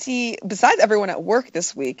got to see, besides everyone at work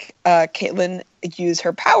this week, Caitlin used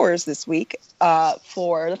her powers this week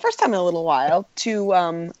for the first time in a little while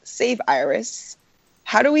to save Iris.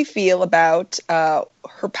 How do we feel about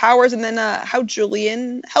her powers, and then how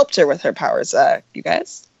Julian helped her with her powers, you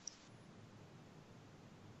guys?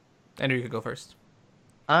 Andrew, you could go first.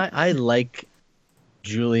 I like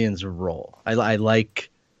Julian's role. I like,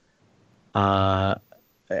 and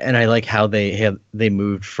I like how they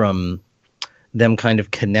moved from them kind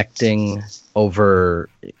of connecting over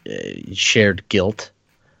shared guilt,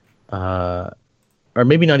 or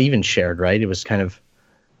maybe not even shared. Right? It was kind of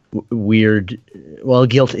weird. Well,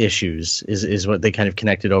 guilt issues is what they kind of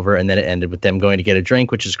connected over, and then it ended with them going to get a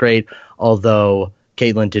drink, which is great. Although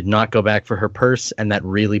Caitlin did not go back for her purse, and that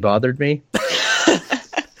really bothered me.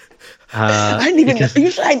 I didn't even.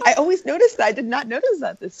 Usually, I always notice that. I did not notice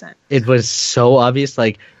that this time. It was so obvious.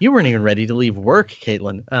 Like, you weren't even ready to leave work,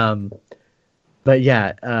 Caitlin. But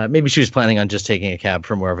yeah, maybe she was planning on just taking a cab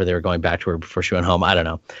from wherever they were going back to her before she went home. I don't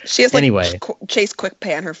know. She has Chase Quick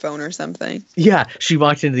Pay on her phone or something. Yeah, she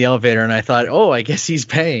walked into the elevator, and I thought, oh, I guess he's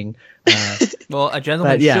paying. Well, a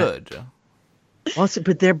gentleman should. Well,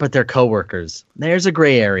 but they're coworkers. There's a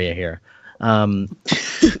gray area here.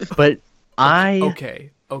 But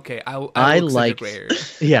Okay, I like.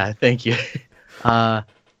 Yeah, thank you. My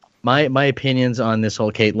opinions on this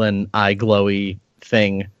whole Caitlin eye glowy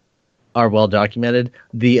thing are well documented.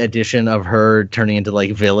 The addition of her turning into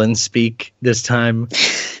like villain speak this time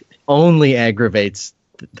only aggravates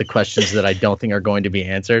the questions that I don't think are going to be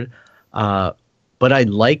answered. But I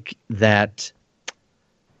like that.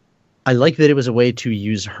 I like that it was a way to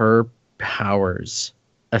use her powers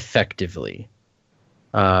effectively.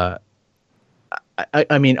 I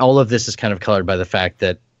mean, all of this is kind of colored by the fact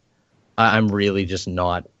that I'm really just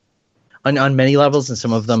not on many levels, and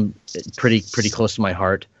some of them pretty close to my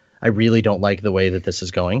heart. I really don't like the way that this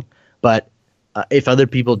is going, but if other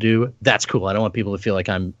people do, that's cool. I don't want people to feel like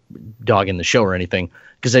I'm dogging the show or anything,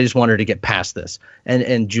 because I just want her to get past this.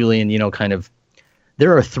 And Julian, kind of,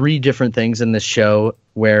 there are 3 different things in this show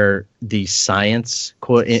where the science,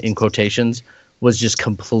 in quotations, was just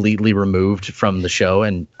completely removed from the show,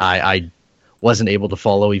 and I wasn't able to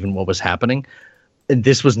follow even what was happening. And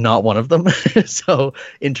this was not one of them. So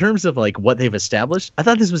in terms of like what they've established, I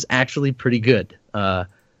thought this was actually pretty good. It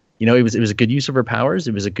was a good use of her powers.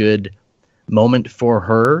 It was a good moment for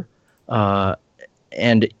her.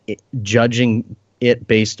 Judging it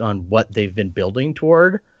based on what they've been building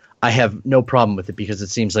toward, I have no problem with it because it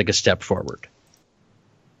seems like a step forward.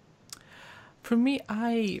 For me,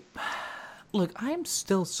 I'm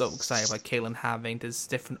still so excited about Caitlin having this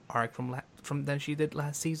different arc from than she did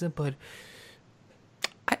last season, but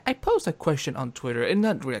I posed a question on Twitter, and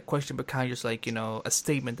not really a question, but kind of just like, a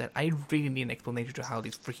statement that I really need an explanation to how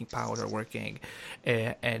these freaking powers are working.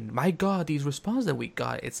 And my God, these responses that we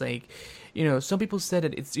got, it's like, some people said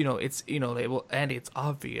that it's, well, and it's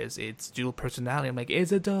obvious, it's dual personality. I'm like,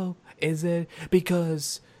 is it though? Is it?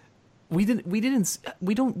 Because we didn't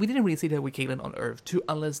really see that with Caitlin on Earth too,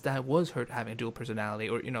 unless that was her having a dual personality,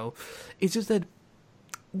 or it's just that,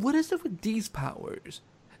 what is it with these powers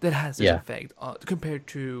that has this effect compared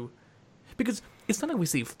to, because it's not like we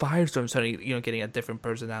see Firestorm suddenly, getting a different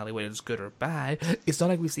personality, whether it's good or bad. It's not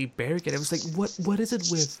like we see Barry get it. It's like, what is it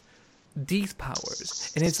with these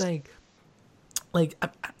powers? And it's like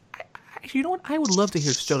you know what? I would love to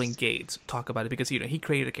hear Sterling Gates talk about it, because he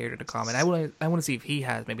created a character in the comic. I want to see if he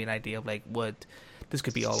has maybe an idea of like what this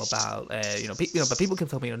could be all about. But people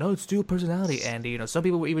kept telling me, no, it's dual personality, and some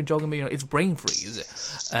people were even joking me, it's brain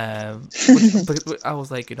freeze. But I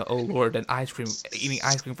was like, oh Lord, and eating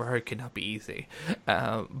ice cream for her could not be easy.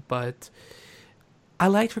 But I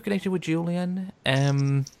liked her connection with Julian.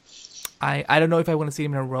 I don't know if I want to see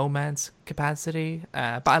him in a romance capacity,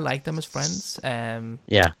 but I like them as friends.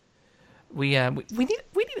 We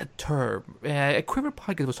need a term. Quiver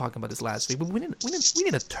Podcast was talking about this last week, but we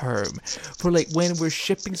need a term for like when we're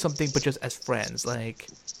shipping something, but just as friends, like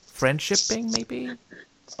friendshipping, maybe.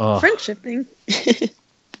 Friendshipping.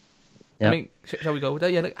 I mean, shall we go with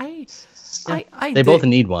that? Yeah, like they both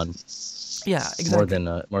need one. Yeah, exactly.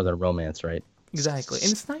 More than a romance, right? Exactly, and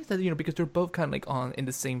it's nice that because they're both kind of like in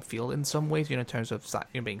the same field in some ways, in terms of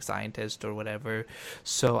being scientists or whatever.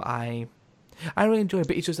 So I really enjoy it,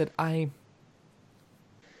 but it's just that I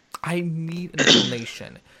need an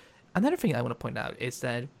explanation. Another thing I want to point out is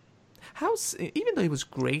that even though it was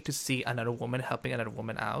great to see another woman helping another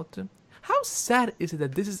woman out, how sad is it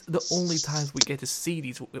that this is the only times we get to see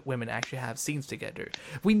these women actually have scenes together?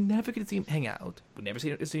 We never get to see them hang out. We never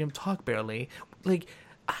see them talk barely. Like,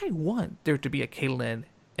 I want there to be a Caitlin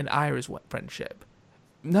and Iris friendship,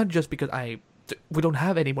 not just because we don't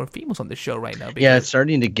have any more females on the show right now. Yeah, it's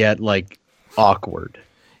starting to get like awkward.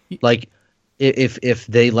 Like, if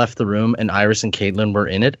they left the room and Iris and Caitlin were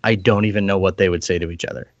in it, I don't even know what they would say to each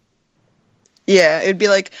other. Yeah, it'd be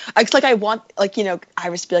like, it's like I want, like,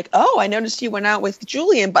 Iris to be like, oh, I noticed you went out with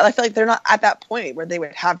Julian, but I feel like they're not at that point where they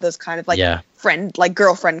would have those kind of like friend, like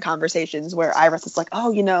girlfriend conversations where Iris is like,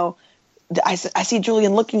 oh, I see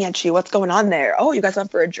Julian looking at you. What's going on there? Oh, you guys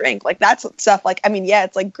went for a drink. Like, that's stuff. Like, I mean, yeah,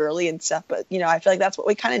 it's like girly and stuff, but I feel like that's what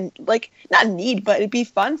we kind of like, not need, but it'd be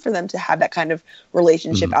fun for them to have that kind of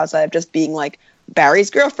relationship outside of just being like Barry's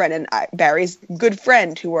girlfriend and Barry's good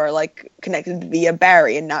friend, who are like connected via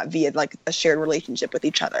Barry and not via like a shared relationship with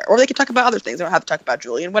each other. Or they could talk about other things. They don't have to talk about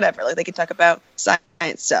Julian, whatever. Like, they could talk about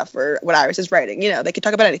science stuff or what Iris is writing. They could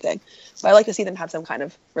talk about anything. But I like to see them have some kind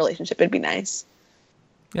of relationship. It'd be nice.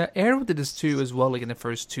 Yeah, Arrow did this too as well, like in the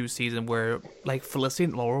first 2 seasons, where like Felicity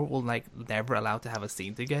and Laurel will like never allowed to have a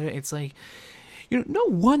scene together. It's like, no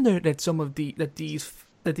wonder that these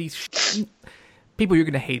people, you're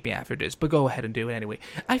gonna hate me after this, but go ahead and do it anyway.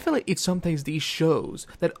 I feel like it's sometimes these shows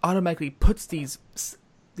that automatically puts these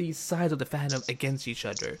sides of the fandom against each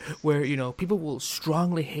other, where people will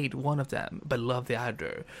strongly hate one of them but love the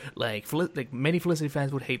other. Like many Felicity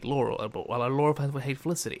fans would hate Laurel, while a lot of Laurel fans would hate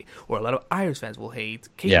Felicity, or a lot of Iris fans will hate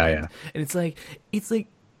Caitlin. Yeah. And it's like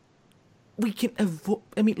we can avoid.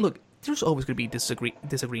 I mean, look, there's always going to be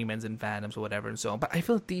disagreements in fandoms or whatever and so on. But I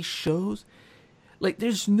feel like these shows, like,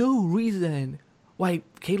 there's no reason why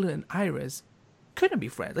Caitlin and Iris couldn't be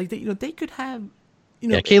friends. Like, they could have.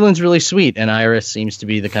 Caitlin's really sweet, and Iris seems to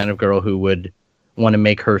be the kind of girl who would want to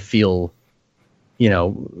make her feel,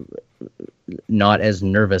 not as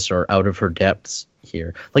nervous or out of her depths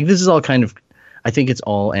here. Like, this is all kind of, I think it's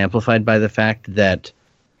all amplified by the fact that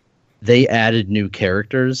they added new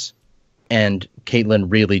characters, and Caitlin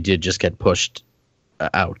really did just get pushed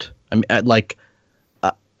out. I mean,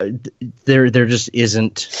 there just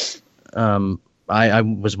isn't. I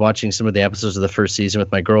was watching some of the episodes of the first season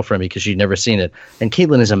with my girlfriend because she'd never seen it, and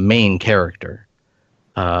Caitlin is a main character.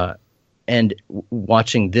 And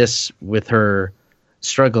watching this with her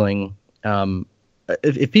struggling,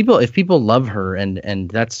 if people love her, and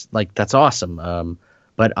that's awesome.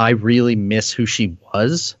 But I really miss who she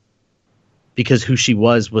was, because who she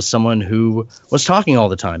was someone who was talking all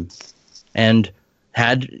the time, and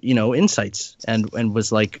had insights, and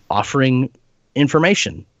was like offering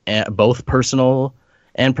information. Both personal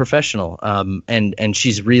and professional, and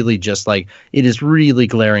she's really just like, it is really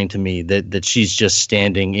glaring to me that she's just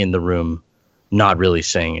standing in the room, not really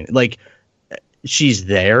saying it. Like, she's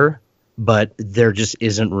there, but there just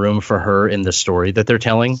isn't room for her in the story that they're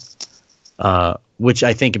telling, which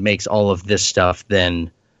I think makes all of this stuff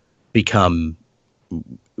then become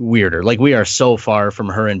weirder. Like, we are so far from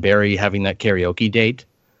her and Barry having that karaoke date,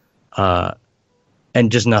 and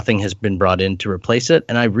just nothing has been brought in to replace it.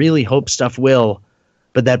 And I really hope stuff will,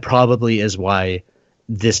 but that probably is why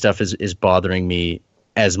this stuff is bothering me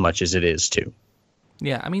as much as it is too.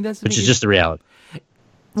 Yeah, I mean, is just the reality.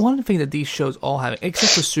 One thing that these shows all have,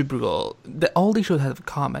 except for Supergirl, that all these shows have in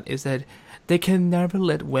common is that They can never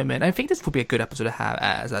let women. I think this would be a good episode to have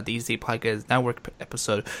as a DC Podcast Network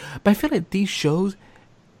episode. But I feel like these shows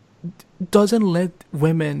doesn't let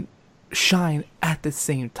women shine at the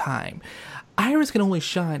same time. Iris can only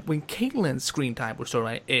shine when Caitlyn's screen time or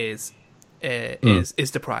storyline is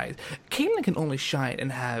the prize. Caitlyn can only shine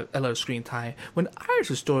and have a lot of screen time when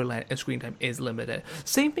Iris' storyline and screen time is limited.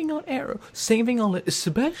 Same thing on Arrow. Same thing on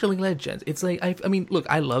especially Legends. It's like I mean, look,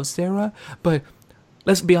 I love Sarah, but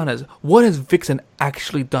let's be honest. What has Vixen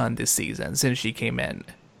actually done this season since she came in?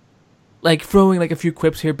 Like throwing like a few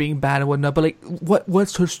quips here, being bad and whatnot, but like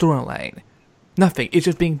what's her storyline? Nothing. It's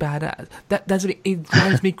just being badass. That's it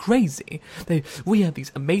drives me crazy. We have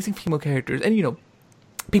these amazing female characters, and you know,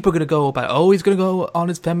 people are gonna go about, oh, he's gonna go on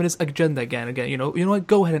his feminist agenda again. You know what?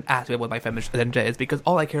 Go ahead and ask me what my feminist agenda is, because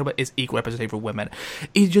all I care about is equal representation for women.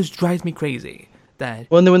 It just drives me crazy that.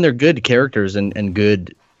 Well, and then when they're good characters and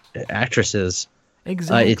good actresses,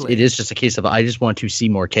 exactly, it is just a case of I just want to see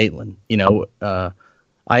more Caitlyn. You know,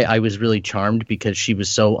 I was really charmed because she was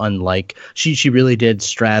so unlike. She really did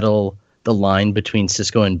straddle the line between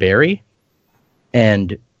Cisco and Barry,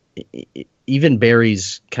 and even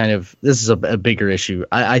Barry's kind of, this is a bigger issue.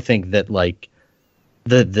 I think that like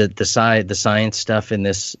the science stuff in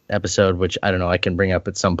this episode, which I don't know, I can bring up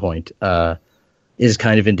at some point, is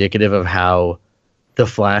kind of indicative of how the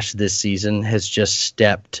Flash this season has just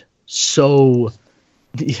stepped so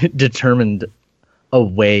determined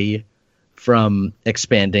away from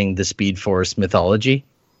expanding the Speed Force mythology,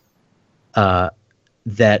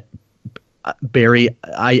 that Barry,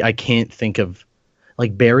 I can't think of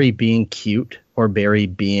like Barry being cute or Barry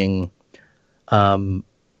being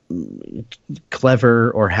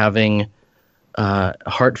clever or having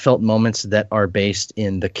heartfelt moments that are based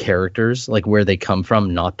in the characters, like where they come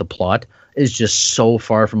from, not the plot, is just so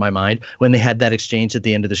far from my mind. When they had that exchange at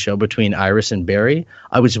the end of the show between Iris and Barry,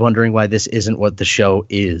 I was wondering why this isn't what the show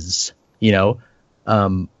is, you know?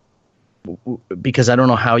 Because I don't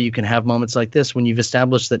know how you can have moments like this when you've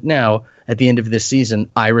established that now at the end of this season,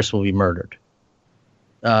 Iris will be murdered.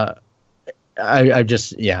 I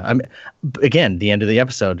just, yeah, again, the end of the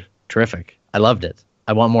episode, terrific. I loved it.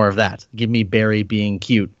 I want more of that. Give me Barry being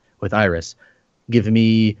cute with Iris. Give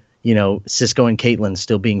me, you know, Cisco and Caitlyn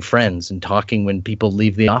still being friends and talking when people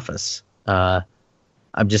leave the office. I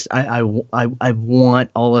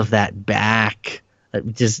want all of that back.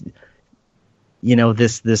 Just, you know,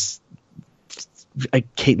 this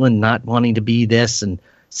Caitlyn not wanting to be this and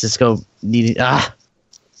Cisco needing, I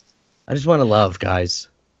just want to love, guys.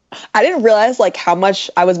 I didn't realize like how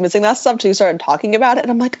much I was missing that stuff until you started talking about it,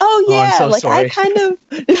 and I'm like, oh yeah, so like sorry. I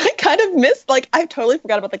kind of missed, like I totally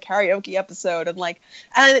forgot about the karaoke episode, and like,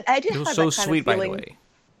 and I did It was have so that kind sweet, of by feeling. the way.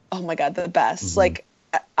 Oh my god, the best! Mm-hmm. Like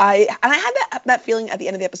I had that feeling at the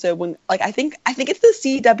end of the episode when like I think it's the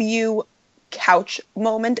CW couch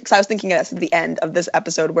moment, because I was thinking at the end of this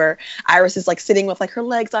episode where Iris is like sitting with like her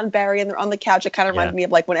legs on Barry and they're on the couch. It kind of reminded me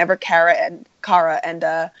of like whenever Kara and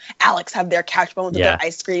Alex have their couch moments with their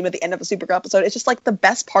ice cream at the end of a Supergirl episode. It's just like the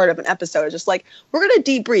best part of an episode. It's just like, we're gonna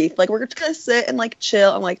debrief, like we're just gonna sit and like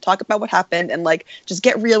chill and like talk about what happened and like just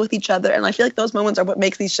get real with each other. And I feel like those moments are what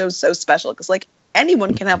makes these shows so special, because like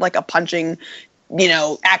anyone can have like a punching, you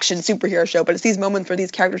know, action superhero show, but it's these moments where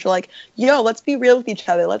these characters are like, yo, let's be real with each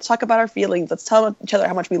other. Let's talk about our feelings. Let's tell each other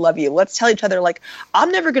how much we love you. Let's tell each other, like,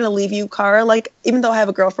 I'm never going to leave you, Kara. Like, even though I have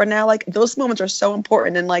a girlfriend now, like, those moments are so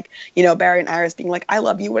important. And, like, you know, Barry and Iris being like, I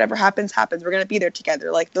love you. Whatever happens, happens. We're going to be there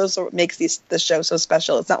together. Like, those are what makes this show so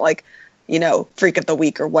special. It's not like, you know, Freak of the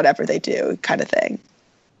Week or whatever they do kind of thing.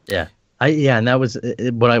 Yeah. And that was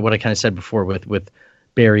what I kind of said before with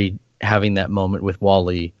Barry having that moment with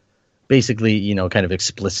Wally, basically, you know, kind of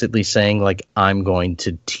explicitly saying, like, I'm going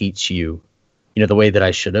to teach you, you know, the way that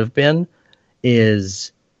I should have been,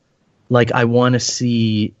 is like, I want to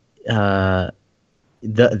see that.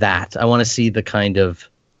 I want to see the kind of,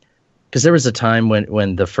 because there was a time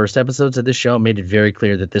when the first episodes of this show made it very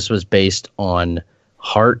clear that this was based on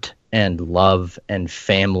heart and love and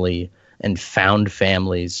family and found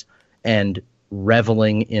families and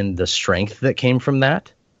reveling in the strength that came from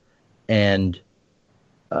that. And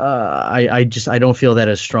I don't feel that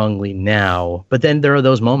as strongly now. But then there are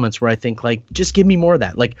those moments where I think, like, just give me more of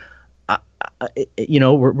that. Like, you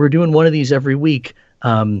know, we're doing one of these every week.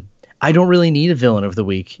 I don't really need a villain of the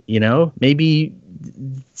week. You know, maybe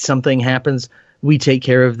something happens. We take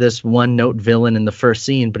care of this one note villain in the first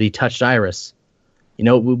scene, but he touched Iris. You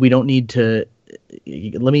know, we don't need to.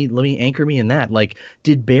 Let me anchor me in that. Like,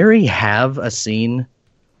 did Barry have a scene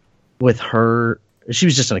with her? She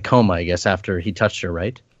was just in a coma, I guess, after he touched her,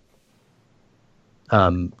 right? He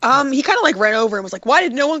kind of like ran over and was like, "Why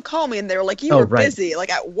did no one call me?" And they were like, "You were busy, like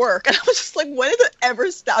at work." And I was just like, "When has it ever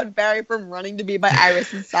stopped Barry from running to be by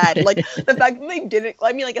Iris's side?" Like the fact that they didn't.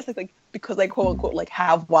 I mean, I guess it's like because they quote unquote like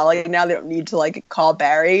have Wally now, they don't need to like call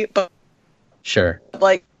Barry. But Sure.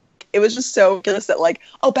 like it was just so ridiculous that like,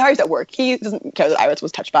 oh, Barry's at work. He doesn't care that Iris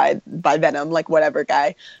was touched by Venom. Like whatever,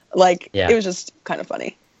 guy. Like it was just kind of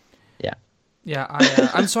funny. Yeah,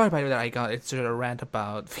 I'm sorry about that I got it's sort of a rant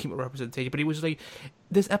about female representation, but it was like,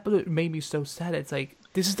 this episode made me so sad. It's like,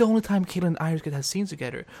 this is the only time Caitlin and Iris get to have scenes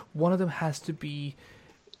together. One of them has to be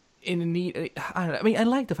in need. I don't know. I mean, I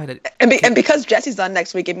like the fact that... And because Jesse's on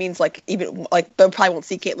next week, it means like even like they probably won't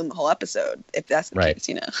see Caitlin the whole episode, if that's the case,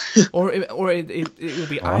 you know. or it will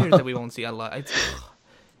be Iris that we won't see a lot.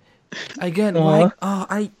 Again, like,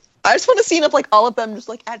 I just want to see like all of them just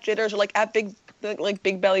like at Jitters or like at Big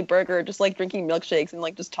Belly Burger, just like drinking milkshakes and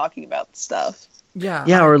like just talking about stuff.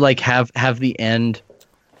 Yeah, or like have the end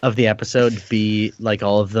of the episode be like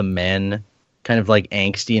all of the men kind of like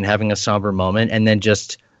angsty and having a somber moment, and then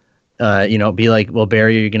just be like, well,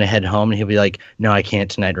 Barry, are you gonna head home? And he'll be like, no, I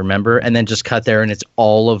can't tonight, remember? And then just cut there and it's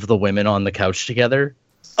all of the women on the couch together.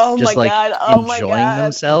 Oh just, my god! Oh enjoying my god!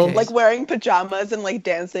 themselves, like wearing pajamas and like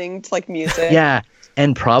dancing to like music. Yeah,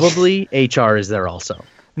 and probably HR is there also.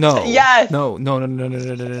 No. Yes. No.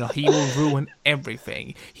 He will ruin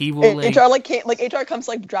everything. He will HR comes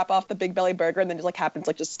to like drop off the Big Belly Burger and then just like happens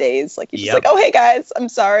like just stays. Like he's just like, oh hey guys, I'm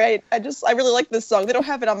sorry, I really like this song. They don't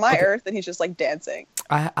have it on my Earth, and he's just like dancing.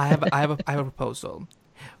 I have a proposal.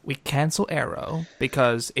 We cancel Arrow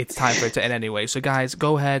because it's time for it to end anyway. So guys,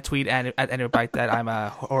 go ahead, tweet at Anybite that I'm a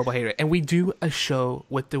horrible hater, and we do a show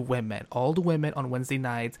with the women, all the women on Wednesday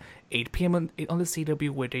nights, 8 p.m. on the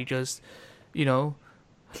CW, where they just,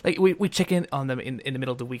 like we check in on them in the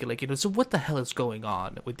middle of the week, like, so what the hell is going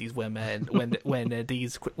on with these women when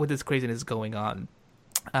this craziness is going on?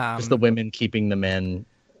 Just the women keeping the men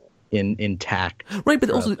intact, right?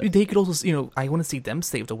 But also they could also, I want to see them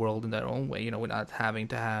save the world in their own way, without having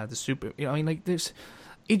to have the super. I mean, like it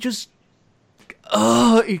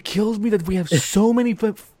kills me that we have so many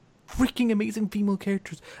freaking amazing female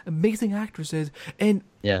characters, amazing actresses, and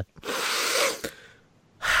yeah.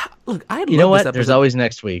 Look, you know what? There's always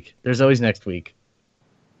next week. I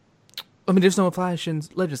mean, there's no Flash and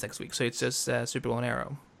Legends next week, so it's just Supergirl and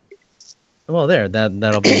Arrow. Well,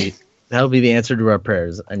 that'll be the answer to our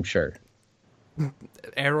prayers, I'm sure.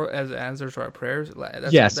 Arrow as answers to our prayers.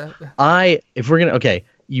 Yes, if we're gonna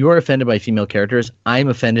you are offended by female characters. I'm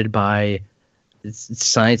offended by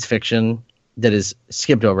science fiction that is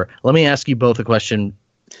skipped over. Let me ask you both a question.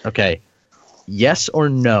 Okay, yes or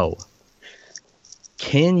no?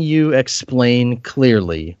 Can you explain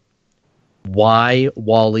clearly why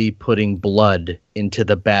Wally putting blood into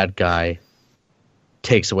the bad guy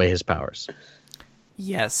takes away his powers?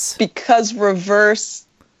 Yes. Because reverse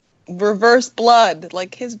blood,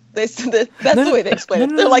 like that's the way they explain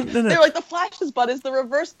it. They're like the Flash's blood is the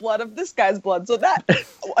reverse blood of this guy's blood, so that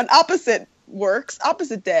an opposite works,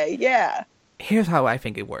 opposite day. Yeah. Here's how I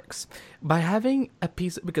think it works: by having a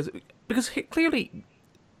piece, because clearly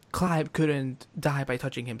Clive couldn't die by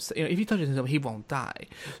touching him. If he touches him, he won't die.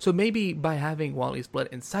 So maybe by having Wally's blood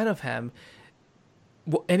inside of him,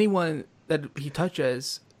 anyone that he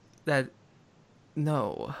touches,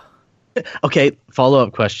 no. Okay,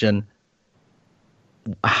 follow-up question.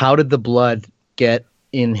 How did the blood get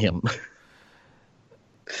in him?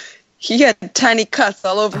 He had tiny cuts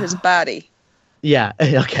all over his body. Yeah,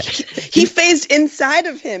 okay. He phased inside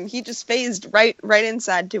of him. He just phased right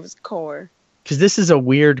inside to his core. Because this is a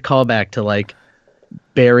weird callback to like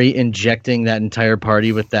Barry injecting that entire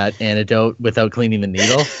party with that antidote without cleaning the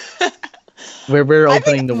needle. Where we're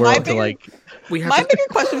opening the world to like... My bigger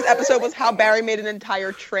question this episode was how Barry made an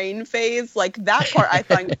entire train phase. Like that part, I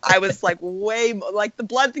thought I was like way like the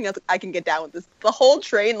blood thing. I can get down with this. The whole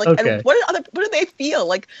train, like, okay. And what did they feel?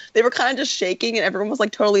 Like they were kind of just shaking, and everyone was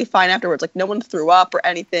like totally fine afterwards. Like no one threw up or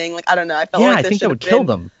anything. Like I don't know. I felt like I think that would kill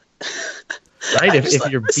them. Right? If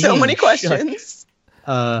you're being so many questions.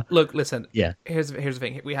 Look, listen. Yeah. Here's the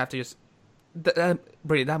thing. We have to just.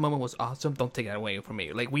 Brady, that moment was awesome. Don't take that away from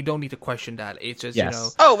me. Like, we don't need to question that. It's just,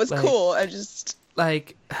 yes. Oh, it was cool. I just...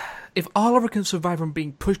 Like, if Oliver can survive from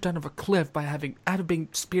being pushed down of a cliff by out of being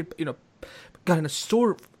speared, gotten a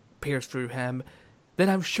sword pierced through him, then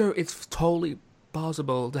I'm sure it's totally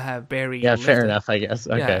possible to have Barry... Yeah, fair enough, I guess.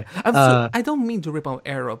 Okay. Yeah. I don't mean to rip on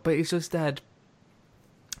Arrow, but it's just that...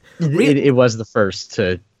 It was the first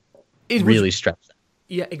to really stretch that.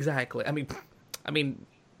 Yeah, exactly. I mean...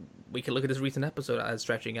 We can look at this recent episode as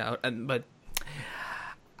stretching out, but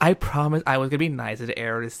I promised I was gonna be nice to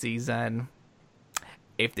Arrow this season.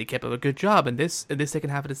 if they kept up a good job. And this second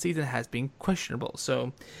half of the season has been questionable.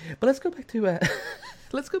 So, but let's go back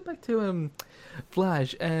to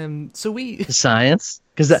Flash. So we Science,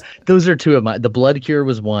 because those are two of my. The blood cure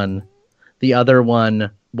was one. The other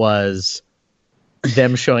one was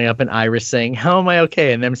them showing up and Iris saying, "How am I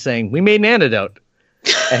okay?" and them saying, "We made an antidote."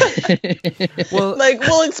 Well, like,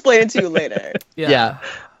 we'll explain it to you later. Yeah.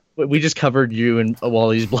 We just covered you in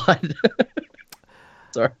Wally's blood.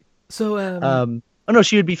 Sorry. So, oh no,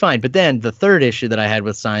 she would be fine. But then the third issue that I had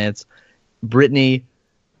with Science, Brittany,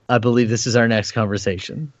 I believe this is our next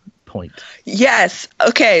conversation point. Yes.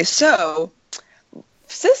 Okay. So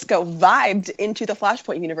Cisco vibed into the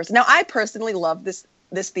Flashpoint universe. Now, I personally love this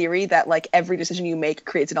theory that like every decision you make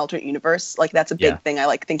creates an alternate universe. Like that's a big thing I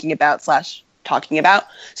like thinking about / talking about.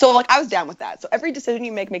 So like I was down with that. So every decision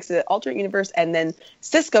you make makes it an alternate universe, and then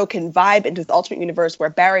Cisco can vibe into the alternate universe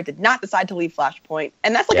where Barry did not decide to leave Flashpoint.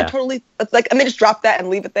 And that's like a totally like, and they just drop that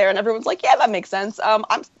and leave it there, and everyone's like, yeah, that makes sense.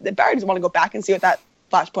 Barry doesn't want to go back and see what that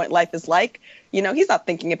Flashpoint life is like. You know, he's not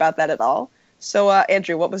thinking about that at all. So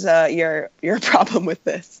Andrew, what was your problem with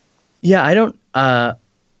this? Yeah, I don't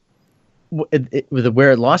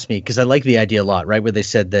where it lost me, because I like the idea a lot, right? Where they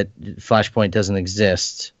said that Flashpoint doesn't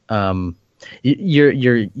exist.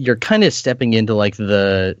 You're kind of stepping into like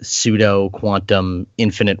the pseudo quantum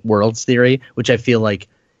infinite worlds theory, which I feel like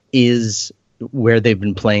is where they've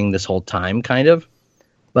been playing this whole time, kind of.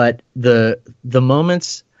 But the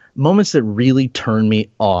moments that really turn me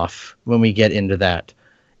off when we get into that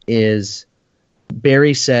is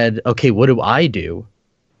Barry said, "Okay, what do I do?"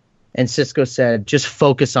 And Cisco said, "Just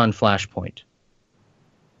focus on Flashpoint."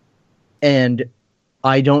 And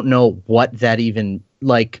I don't know what that even,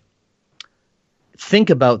 like, think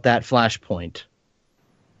about that Flashpoint.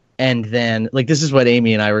 And then, like, this is what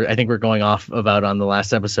Amy and I think we're going off about on the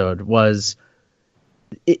last episode, was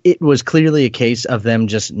it was clearly a case of them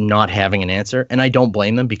just not having an answer. And I don't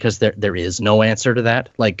blame them, because there is no answer to that.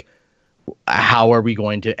 Like, how are we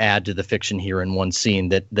going to add to the fiction here in one scene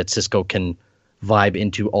that Cisco can vibe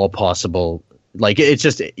into all possible? Like, it's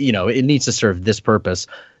just, you know, it needs to serve this purpose.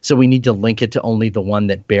 So we need to link it to only the one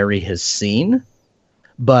that Barry has seen.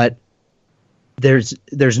 But there's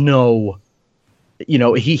no, you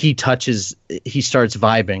know, he starts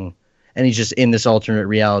vibing, and he's just in this alternate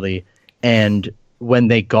reality. And when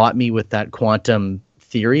they got me with that quantum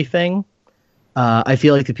theory thing, I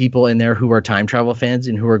feel like the people in there who are time travel fans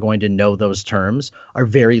and who are going to know those terms are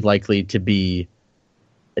very likely to be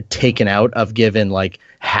taken out of given like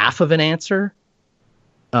half of an answer,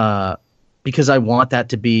 because I want that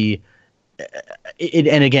to be it.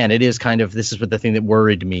 And again, it is kind of, this is what the thing that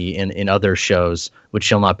worried me in other shows, which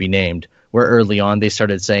shall not be named, where early on they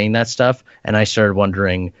started saying that stuff, and I started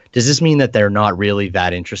wondering, does this mean that they're not really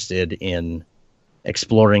that interested in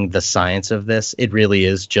exploring the science of this? It really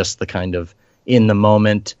is just the kind of in the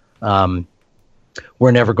moment,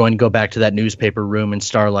 we're never going to go back to that newspaper room in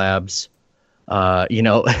Star Labs. You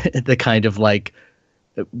know, the kind of like,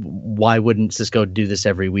 why wouldn't Cisco do this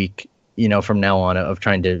every week, you know, from now on, of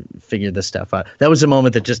trying to figure this stuff out? That was a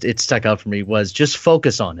moment that just, it stuck out for me, was just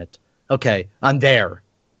focus on it. Okay, I'm there.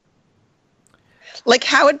 Like,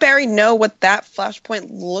 how would Barry know what that Flashpoint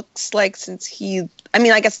looks like, since I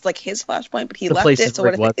mean, I guess it's like his Flashpoint, but he left it, so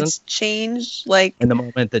what if it's changed? Like, and the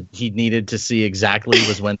moment that he needed to see exactly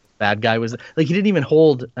was when the bad guy was, like, he didn't even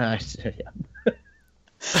hold, I just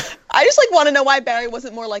like want to know why Barry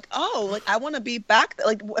wasn't more like, oh, like, I want to be back.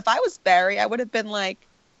 Like, if I was Barry, I would have been like,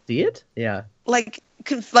 see it? Yeah. Like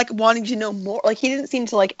wanting to know more. Like, he didn't seem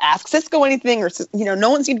to like ask Cisco anything, or, you know, no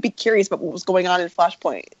one seemed to be curious about what was going on in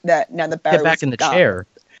Flashpoint. That now that Barry get back was in the gone. chair,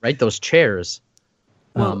 right? Those chairs.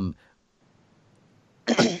 Well,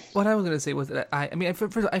 what I was gonna say was that I mean,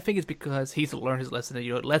 first, I think it's because he's learned his lesson. That,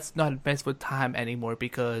 you know, let's not mess with time anymore,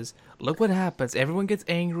 because look what happens. Everyone gets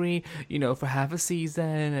angry, you know, for half a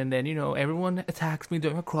season, and then, you know, everyone attacks me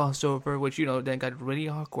during a crossover, which, you know, then got really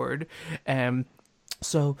awkward.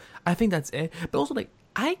 So I think that's it. But also, like,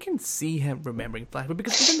 I can see him remembering Flashpoint,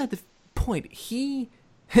 because even at the point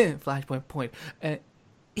Flashpoint point,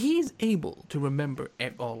 he's able to remember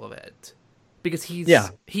all of it. Because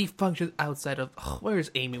he functions outside of, where's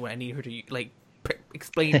Amy when I need her to, like,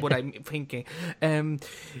 explain what I'm thinking.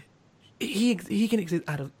 He can exist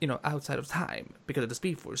outside of time because of the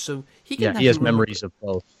Speed Force. So he can. Yeah, he has memories of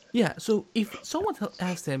both. Yeah. So if someone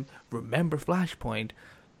asks him remember Flashpoint,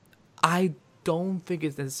 I don't think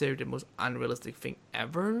it's necessarily the most unrealistic thing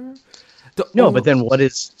ever. But then what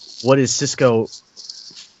is Cisco?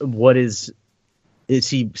 Is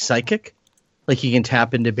he psychic? Like, he can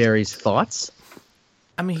tap into Barry's thoughts?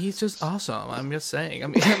 I mean, he's just awesome. I'm just saying. I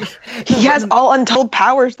mean, He has all untold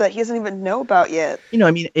powers that he doesn't even know about yet. You know,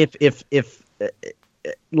 I mean, if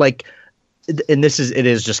like, and it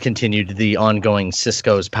is just continued. The ongoing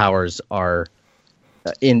Cisco's powers are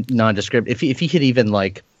in nondescript. If he had even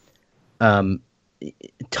like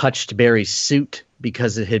touched Barry's suit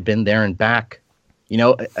because it had been there and back, you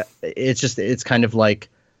know, it's kind of like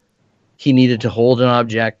he needed to hold an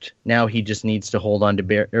object. Now he just needs to hold on to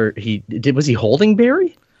Barry. Or was he holding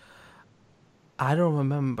Barry? I don't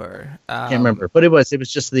remember. Can't remember, but it was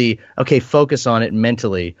just the okay. Focus on it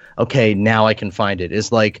mentally. Okay, now I can find it.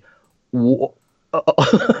 It's like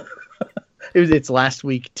it's last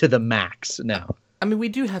week to the max now. I mean, we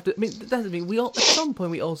do have to. I mean, that's the thing. We all at some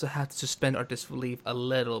point we also have to suspend our disbelief a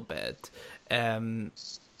little bit.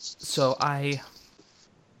 So I'm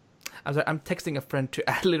texting a friend to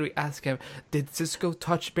literally ask him, did Cisco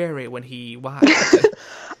touch Barry when he wowed?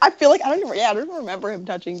 I feel like I don't even remember him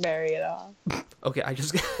touching Barry at all. Okay, I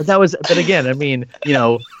just. But again, I mean, you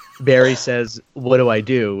know, Barry says, "What do I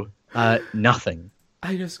do?" Nothing.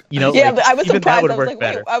 I just, yeah, like, but I was surprised.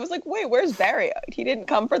 I was like, wait, where's Barry? He didn't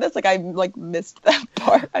come for this. Like, I missed that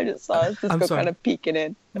part. I just saw Cisco kind of peeking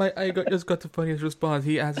in. Just got the funniest response.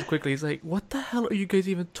 He answered quickly. He's like, "What the hell are you guys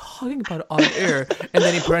even talking about on air?" And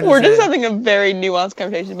then we're just having a very nuanced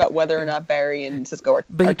conversation about whether or not Barry and Cisco are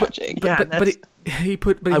touching. I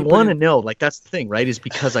want to know. Like, that's the thing, right? Is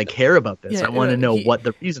because I care about this. I want to know what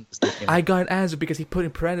the reason is. I got an answer because he put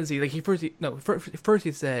in parentheses. Like first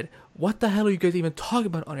he said, "What the hell are you guys even talking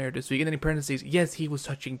about on air this week?" And then in parentheses, yes, he was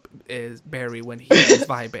touching Barry when he was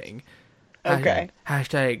vibing. Okay.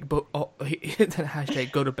 Hashtag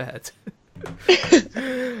go to bed.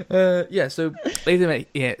 Yeah. So, ladies and gentlemen,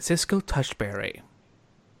 yeah, Cisco touched Barry.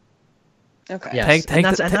 Okay. Yes. Take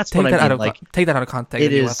that out of context.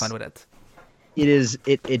 If you have fun with it.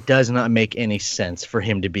 It does not make any sense for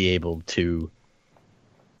him to be able to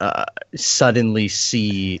suddenly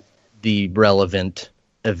see the relevant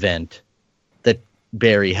event that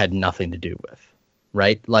Barry had nothing to do with,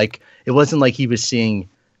 right? Like, it wasn't like he was seeing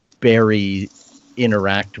Barry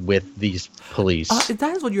interact with these police.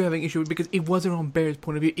 That is what you're having issue with, because it wasn't from Barry's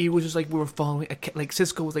point of view. It was just like we were following, like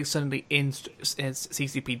Cisco was like suddenly in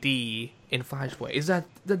CCPD in Flashpoint. Is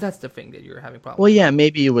that's the thing that you're having problems? Well, yeah,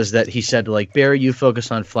 maybe it was that he said, like, Barry, you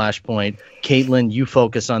focus on Flashpoint. Caitlin, you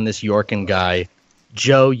focus on this Yorkin guy.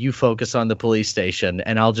 Joe, you focus on the police station,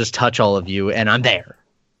 and I'll just touch all of you, and I'm there.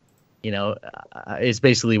 You know, it's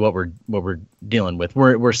basically what we're dealing with.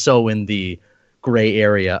 We're so in the gray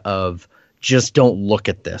area of just don't look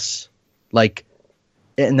at this. Like,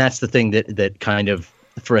 and that's the thing that kind of,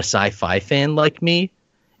 for a sci-fi fan like me,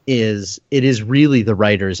 it is really the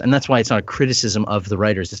writers, and that's why it's not a criticism of the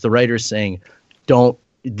writers. It's the writers saying,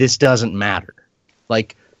 this doesn't matter.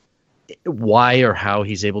 Like, why or how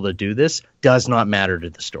he's able to do this does not matter to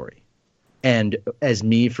the story. And as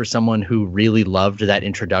me, for someone who really loved that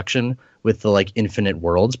introduction with the like infinite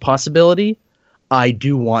worlds possibility, I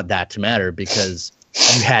do want that to matter, because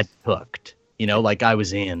you had hooked, you know, like I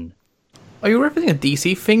was in. Are you referencing a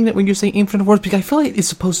DC thing that when you say Infinite Worlds? Because I feel like it's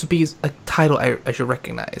supposed to be a title I should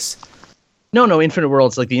recognize. No, Infinite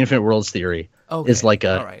Worlds, like the Infinite Worlds theory, is like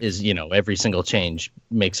right. is, you know, every single change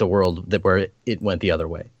makes a world where it went the other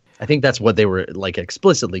way. I think that's what they were like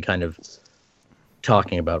explicitly kind of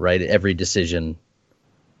talking about, right? Every decision,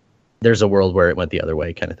 there's a world where it went the other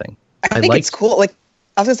way, kind of thing. I think it's cool. Like,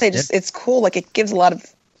 I was gonna say, just it's cool. Like, it gives a lot of,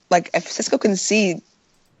 like, if Cisco can see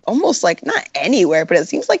almost like not anywhere, but it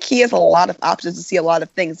seems like he has a lot of options to see a lot of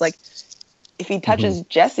things. Like, if he touches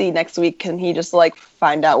Jesse next week, can he just like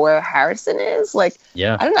find out where Harrison is? Like,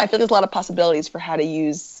 yeah, I don't know. I feel there's a lot of possibilities for how to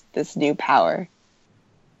use this new power.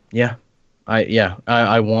 Yeah,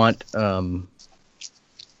 I want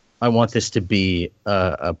this to be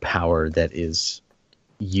a power that is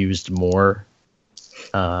used more,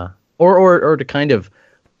 or to kind of,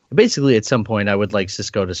 basically at some point I would like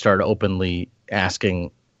Cisco to start openly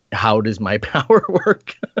asking, how does my power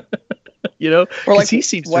work? You know, or like, he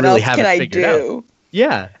seems what to really else have can it I figured do? out.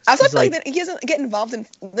 Yeah, I also feel like that he doesn't get involved in,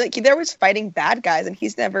 like, they're always fighting bad guys, and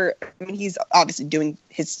he's never, I mean, he's obviously doing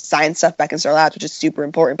his science stuff back in Star Labs, which is super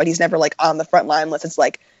important, but he's never like on the front line unless it's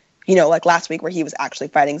like, you know, like last week where he was actually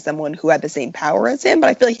fighting someone who had the same power as him. But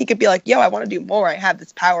I feel like he could be like, yo, I want to do more. I have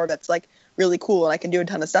this power that's like really cool, and I can do a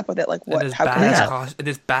ton of stuff with it. Like, what? How can I?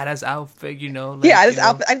 This badass outfit, you know. Like, yeah, this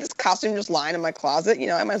outfit, I have this costume just lying in my closet. You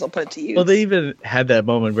know, I might as well put it to use. Well, they even had that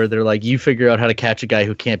moment where they're like, "You figure out how to catch a guy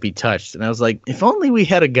who can't be touched," and I was like, if only we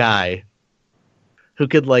had a guy who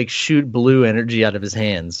could like shoot blue energy out of his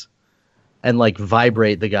hands and like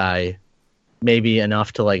vibrate the guy, maybe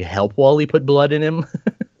enough to like help Wally put blood in him.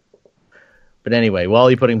 But anyway,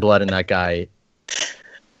 Wally putting blood in that guy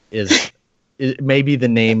is maybe the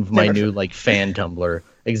name of my new like fan Tumblr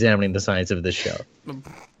examining the science of this show.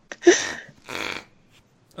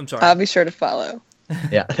 I'm sorry. I'll be sure to follow.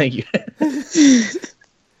 Yeah, thank you.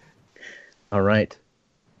 All right.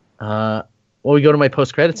 Well, we go to my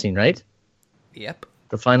post-credit scene, right? Yep.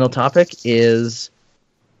 The final topic is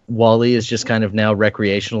Wally is just kind of now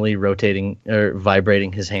recreationally rotating or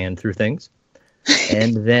vibrating his hand through things.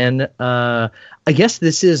 And then I guess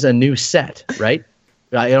this is a new set, right?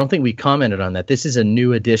 I don't think we commented on that. This is a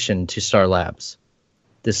new addition to Star Labs.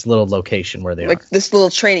 This little location where they are. This little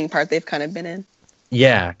training part they've kind of been in.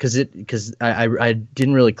 Yeah, because I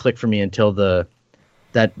didn't really click for me until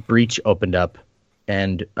that breach opened up,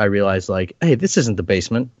 and I realized like, hey, this isn't the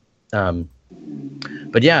basement.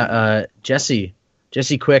 But yeah, Jesse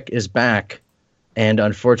Quick is back, and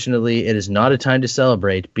unfortunately, it is not a time to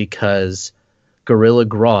celebrate because Gorilla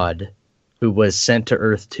Grodd, who was sent to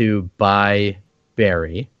Earth 2 by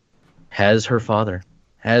Barry, has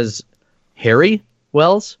Harry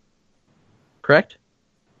Wells, correct?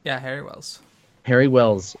 Yeah, Harry Wells. Harry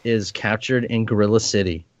Wells is captured in Gorilla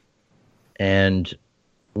City, and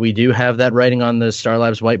we do have that writing on the Star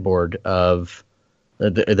Labs whiteboard of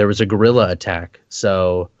there was a gorilla attack.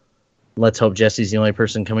 So let's hope Jesse's the only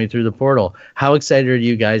person coming through the portal. How excited are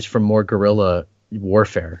you guys for more gorilla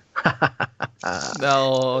warfare?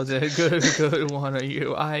 No, good one are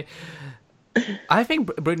you. I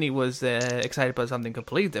think Brittany was excited about something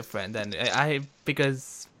completely different, and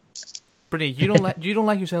because Brittany, you don't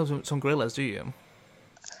like yourself some gorillas, do you?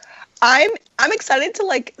 I'm excited to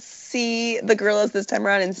like see the gorillas this time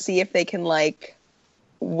around and see if they can like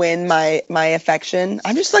win my affection.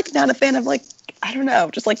 I'm just like not a fan of like, I don't know,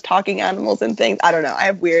 just like talking animals and things. I don't know. I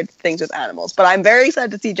have weird things with animals, but I'm very excited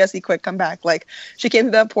to see Jessie Quick come back. Like she came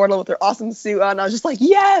to that portal with her awesome suit on. I was just like,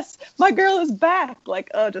 yes, my girl is back. Like,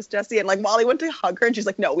 oh, just Jessie. And like Molly went to hug her and she's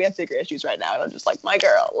like, no, we have bigger issues right now. And I'm just like, my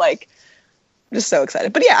girl, like, I'm just so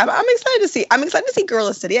excited. But yeah, I'm excited to see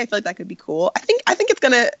Gorilla City. I feel like that could be cool. I think it's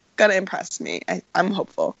gonna impress me. I'm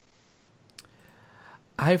hopeful.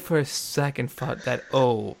 I for a second thought that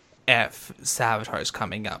Savitar is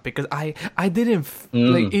coming up because I didn't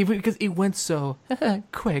like even because it went so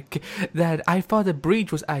quick that I thought the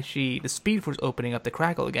breach was actually the Speed Force opening up the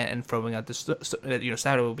crackle again and throwing out the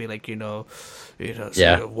Savitar will be like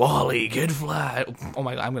yeah. Wally, get flat. Oh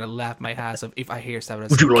my god, I'm gonna laugh my ass off if I hear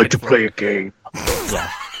Savitar. Would you like to play a game?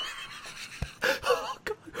 Yeah.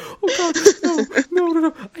 Oh god,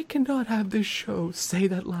 no, I cannot have this show say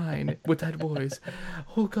that line with that voice.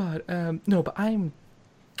 Oh god, no, but I'm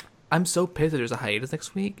so pissed that there's a hiatus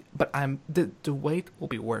next week, but the wait will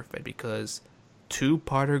be worth it because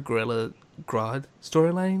 2-parter Gorilla Grodd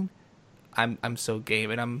storyline, I'm so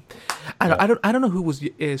game, and I don't know who was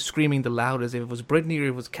screaming the loudest, if it was Brittany or if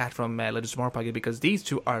it was Kat from Legends of Tomorrow Pocket, because these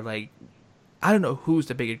two are like, I don't know who's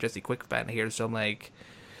the bigger Jessie Quick fan here, so I'm like,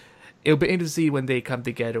 it'll be interesting to see when they come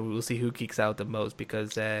together. We'll see who geeks out the most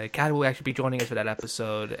because Kat will actually be joining us for that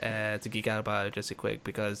episode to geek out about Jessie Quick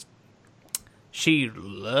because she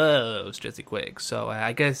loves Jessie Quick. So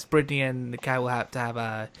I guess Brittany and Kat will have to have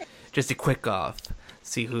a Jessie Quick off.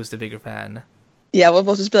 See who's the bigger fan. Yeah, we'll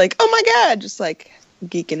both just be like, oh my god, just like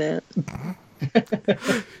geeking out.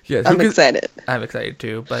 Yeah, I'm excited. I'm excited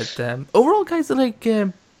too. But overall, guys, like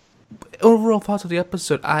overall thoughts of the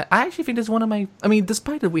episode, I actually think this is one of my. I mean,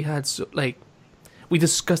 despite that we had we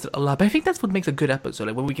discussed it a lot, but I think that's what makes a good episode,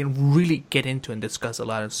 like when we can really get into and discuss a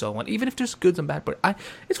lot and so on, even if there's goods and bad. But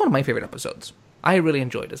it's one of my favorite episodes. I really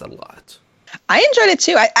enjoyed this a lot. I enjoyed it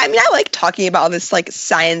too. I mean, I like talking about all this like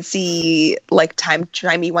science-y, like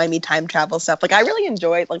timey-wimey time travel stuff. Like I really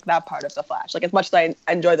enjoyed like that part of The Flash. Like as much as I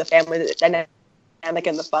enjoy the family dynamic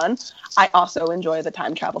and the fun, I also enjoy the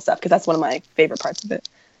time travel stuff because that's one of my favorite parts of it.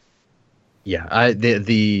 Yeah,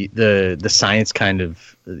 the science kind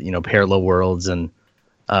of parallel worlds and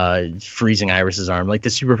freezing Iris's arm, like the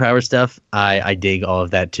superpower stuff. I dig all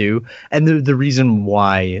of that too, and the reason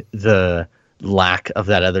why the lack of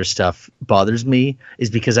that other stuff bothers me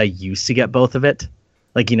is because I used to get both of it.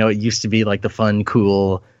 Like it used to be like the fun,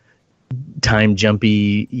 cool, time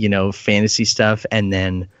jumpy, fantasy stuff, and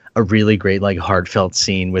then a really great like heartfelt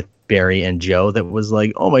scene with Barry and Joe that was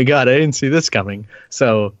like, oh my god, I didn't see this coming.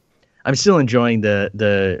 So I'm still enjoying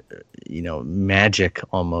the magic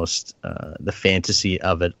almost, the fantasy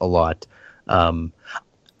of it a lot.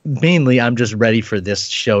 Mainly, I'm just ready for this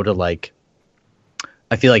show to like.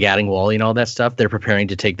 I feel like adding Wally and all that stuff, they're preparing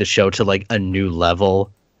to take the show to like a new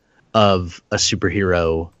level of a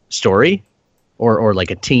superhero story or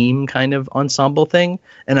like a team kind of ensemble thing.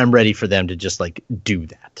 And I'm ready for them to just like do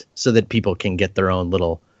that so that people can get their own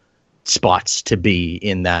little spots to be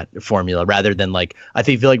in that formula, rather than like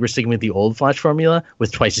feel like we're sticking with the old Flash formula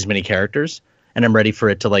with twice as many characters, and I'm ready for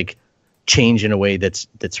it to like change in a way that's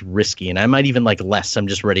risky, and I might even like less. I'm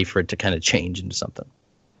just ready for it to kind of change into something.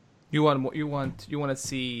 You want to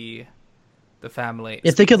see the family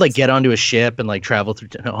if they could like get onto a ship and like travel through.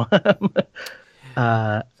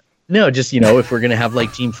 No, just if we're gonna have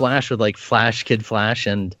like Team Flash with like Flash, Kid Flash,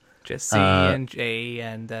 and Jesse and Jay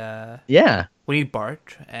and yeah, we need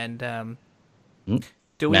Bart and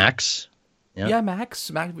Max.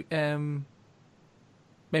 Max,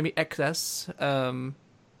 maybe XS.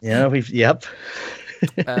 Yep.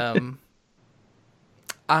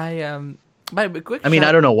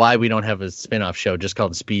 I don't know why we don't have a spin-off show just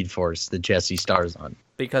called Speed Force that Jesse stars on.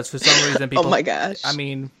 Because for some reason people. Oh my gosh. I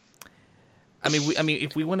mean,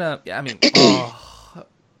 if we want to,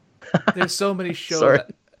 there's so many shows. Sorry.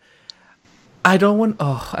 I don't want.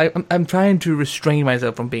 I'm trying to restrain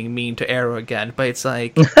myself from being mean to Arrow again, but it's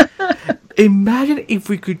like, imagine if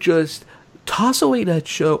we could just toss away that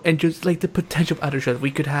show and just like the potential of other shows.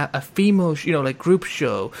 We could have a female, like group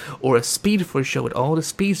show or a Speed Force show with all the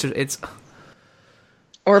speedsters.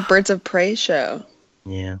 Or a Birds of Prey show.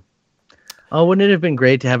 Yeah. Oh, wouldn't it have been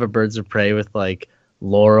great to have a Birds of Prey with like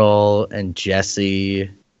Laurel and Jesse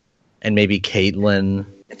and maybe Caitlin?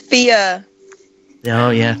 Thea.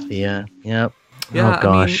 Oh yeah, Thea. Yep. Yeah. Oh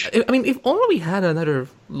gosh. I mean, if only we had another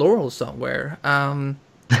Laurel somewhere.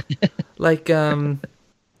 Like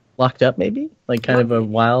Locked Up, maybe, like kind of a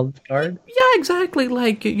wild card. Yeah, exactly.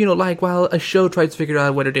 Like like while a show tries to figure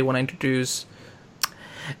out whether they want to introduce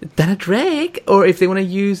Dana Drake or if they want to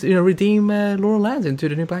use redeem Laurel Lance into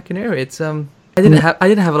the new Black Canary. It's I didn't have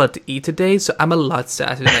a lot to eat today, so I'm a lot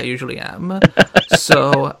sadder than I usually am.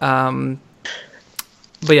 So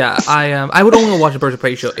but yeah, I would only watch a Birds of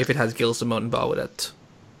Prey show if it has Gil Simone involved with it.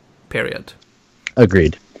 Period.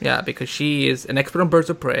 Agreed. Yeah, because she is an expert on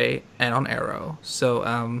Birds of Prey and on Arrow. So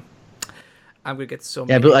I'm gonna get so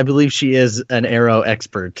many. Yeah, I believe she is an Arrow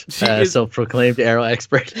expert, self-proclaimed Arrow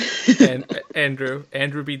expert. And Andrew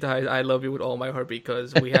B. Dies, I love you with all my heart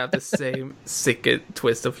because we have the same sick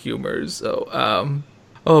twist of humor. So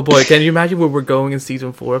oh boy, can you imagine where we're going in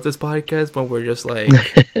season 4 of this podcast when we're just like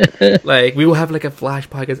like we will have like a Flash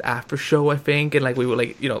podcast after show, I think, and like we will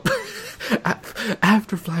like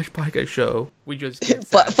after Flash podcast show we just get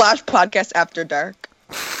Flash podcast after dark.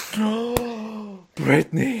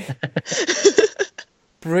 Brittany,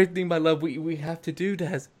 my love, we have to do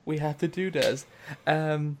this.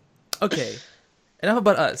 Okay, enough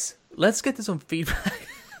about us. Let's get to some feedback.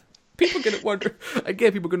 People are gonna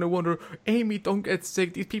wonder, Amy, don't get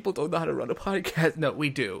sick. These people don't know how to run a podcast. No, we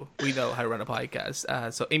do. We know how to run a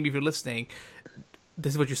podcast. So Amy, if you're listening,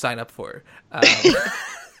 this is what you sign up for.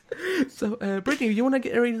 So, Brittany, you want to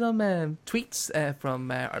get ready some tweets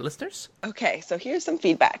from our listeners? Okay, so here's some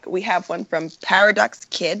feedback. We have one from Paradox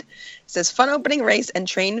Kid. It says, fun opening race and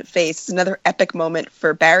train face is another epic moment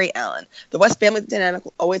for Barry Allen. The West family dynamic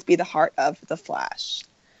will always be the heart of The Flash.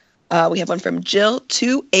 We have one from Jill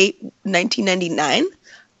 281999.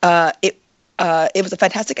 It was a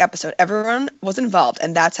fantastic episode. Everyone was involved,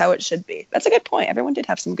 and that's how it should be. That's a good point. Everyone did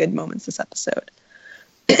have some good moments this episode.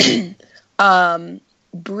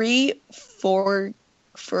 Bree Fergery,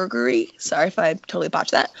 sorry if I totally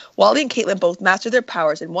botched that. Wally and Caitlin both mastered their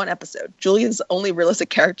powers in one episode. Julian's the only realistic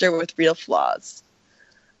character with real flaws.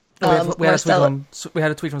 We had a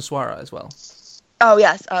tweet from Swara as well. Oh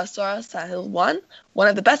yes, Swara Sahil 1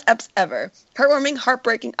 of the best eps ever. Heartwarming,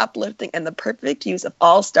 heartbreaking, uplifting, and the perfect use of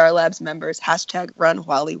all Star Labs members. # run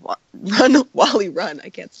Wally run. I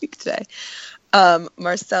can't speak today.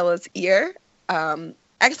 Marcella's ear.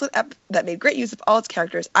 Excellent ep that made great use of all its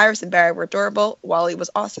characters. Iris and Barry were adorable. Wally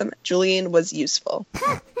was awesome. Julian was useful.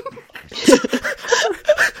 Julian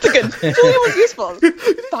was useful.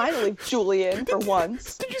 Finally, Julian, for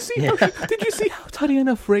once. Did you see how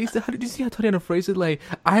Tatiana phrased it? Did you see how Tatiana phrased it? Like,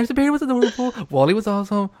 Iris and Barry was adorable. Wally was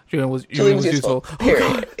awesome. Julian was useful.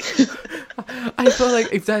 Period. I felt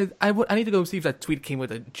like if that, I need to go see if that tweet came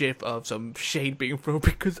with a gif of some shade being thrown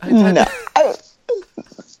because I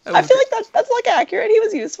feel like that's like accurate. He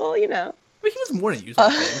was useful, But he was more than useful.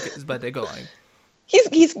 But they're going. He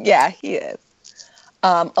is.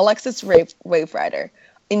 Alexis Wave Rider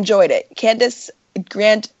enjoyed it. Candace,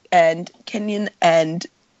 Grant, and Kenyon and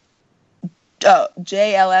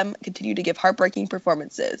JLM continue to give heartbreaking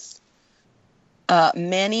performances.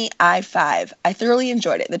 Manny I5. I thoroughly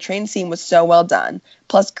enjoyed it. The train scene was so well done.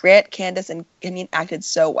 Plus, Grant, Candace, and Kenyon acted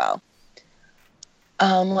so well.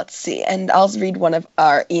 Let's see, and I'll read one of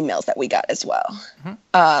our emails that we got as well.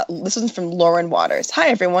 This one's from Lauren Waters. Hi,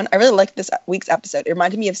 everyone. I really liked this week's episode. It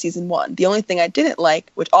reminded me of season 1. The only thing I didn't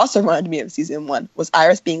like, which also reminded me of season 1, was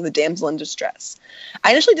Iris being the damsel in distress.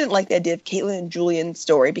 I initially didn't like the idea of Caitlin and Julian's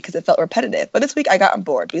story because it felt repetitive, but this week I got on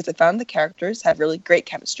board because I found the characters have really great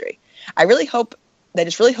chemistry. I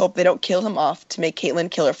just really hope they don't kill him off to make Caitlin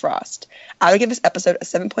Killer Frost. I would give this episode a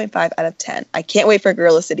 7.5 out of 10. I can't wait for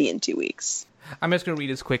Gorilla City in 2 weeks. I'm just going to read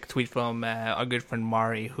this quick tweet from our good friend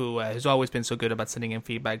Mari, who has always been so good about sending in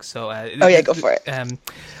feedback. So, go for it.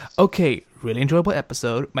 Okay, really enjoyable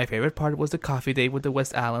episode. My favorite part was the coffee date with the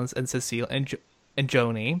West Allens and Cecile and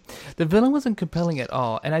Joni. The villain wasn't compelling at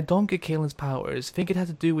all, and I don't get Caitlin's powers. Think it has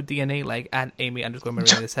to do with DNA, like at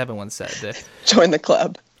Amy_Marina7 once said. Join the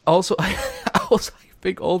club. Also, I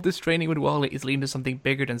think all this training with Wally is leading to something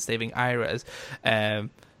bigger than saving Iris.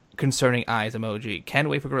 Concerning eyes emoji. Can't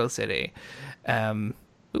wait for Gorilla City. We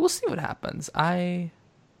will see what happens. I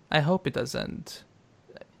hope it doesn't.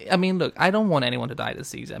 I mean, look, I don't want anyone to die this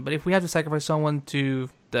season, but if we have to sacrifice someone to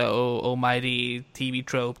the almighty TV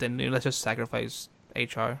trope, then let's just sacrifice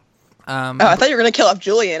HR. I thought you were gonna kill off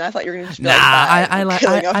Julian. I thought you were gonna just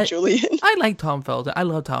killing off Julian. I like Tom Felton. I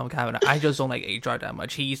love Tom Cavanaugh. I just don't like HR that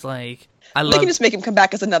much. He's like, They can just make him come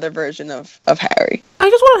back as another version of Harry. I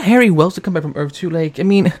just want Harry Wells to come back from Earth 2. Like, I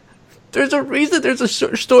mean, there's a reason there's a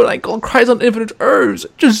storyline called Cries on Infinite Earths.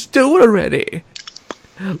 Just do it already.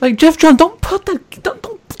 Like, Jeff John, don't put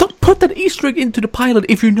that Easter egg into the pilot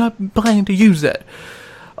if you're not planning to use it.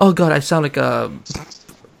 Oh God, I sound like a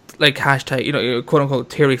hashtag, quote unquote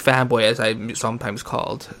Terry fanboy, as I'm sometimes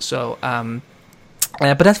called. So,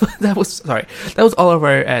 but that was all of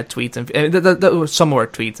our tweets, and that was some of our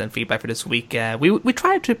tweets and feedback for this week. We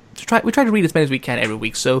try to read as many as we can every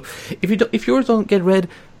week. So if yours don't get read,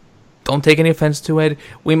 don't take any offense to it.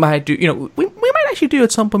 We might do, we might actually do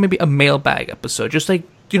at some point maybe a mailbag episode, just like,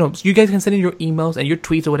 you guys can send in your emails and your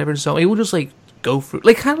tweets or whatever. So it will just like go through,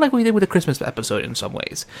 like kind of like we did with the Christmas episode in some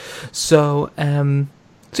ways. So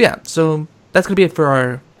so that's going to be it for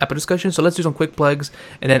our episode discussion. So let's do some quick plugs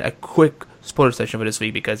and then a quick spoiler session for this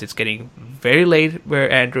week, because it's getting very late where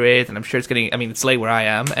Andrew is, and I'm sure it's late where I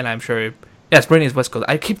am, and I'm sure, yes, Brittany is West Coast.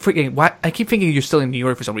 I keep thinking you're still in New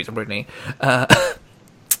York for some reason, Brittany.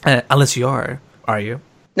 Unless you are you?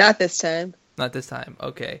 Not this time. Not this time,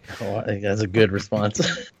 okay. Oh, I think that's a good response.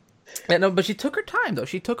 No, but she took her time, though.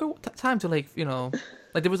 She took her time to, like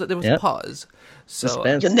there was a pause. So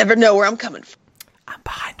Suspense. You'll never know where I'm coming from. I'm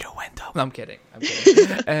behind your window. No, I'm kidding.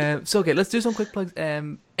 So, okay, let's do some quick plugs.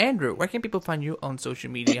 Andrew, where can people find you on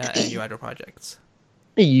social media and your other projects?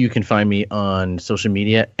 You can find me on social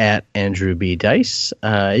media at Andrew B. Dice.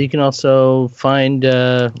 You can also find,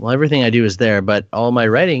 everything I do is there, but all my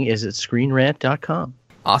writing is at screenrant.com.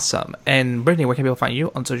 Awesome. And Brittany, where can people find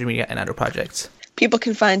you on social media and other projects? People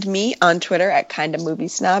can find me on Twitter at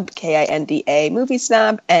KindaMovieSnob, KINDA Movie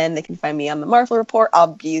Snob, and they can find me on the Marvel Report.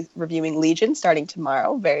 I'll be reviewing Legion starting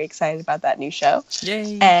tomorrow. Very excited about that new show.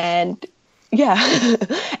 Yay! And yeah,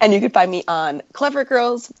 and you can find me on Clever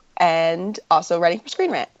Girls and also writing for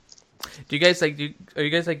Screen Rant. Do you guys are you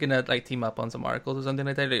guys gonna team up on some articles or something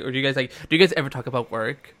like that, or do you guys ever talk about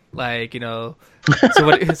work? So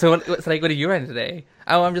what are you writing today?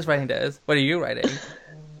 Oh, I'm just writing this. What are you writing?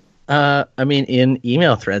 In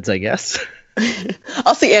email threads, I guess.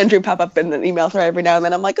 I'll see Andrew pop up in an email thread every now and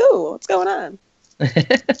then. I'm like, oh, what's going on?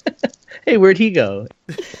 Hey, where'd he go?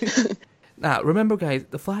 Now, remember, guys,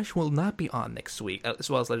 The Flash will not be on next week, as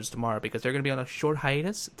well as Legends tomorrow, because they're going to be on a short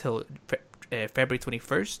hiatus till February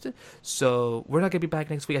 21st. So we're not going to be back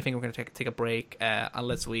next week. I think we're going to take a break,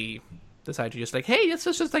 unless we decide to just hey, let's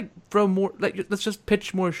just throw more, let's just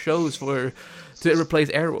pitch more shows to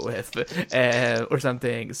replace Arrow with, or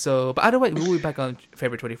something. So, but either way, we'll be back on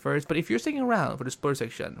February 21st. But if you're sticking around for the spoiler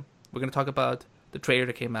section, we're going to talk about the trailer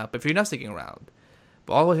that came out. But if you're not sticking around,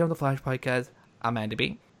 but all the way here on the Flash Podcast, I'm Andy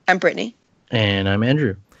B. I'm Brittany. And I'm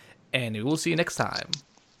Andrew. And we will see you next time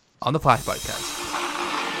on the Flash Podcast.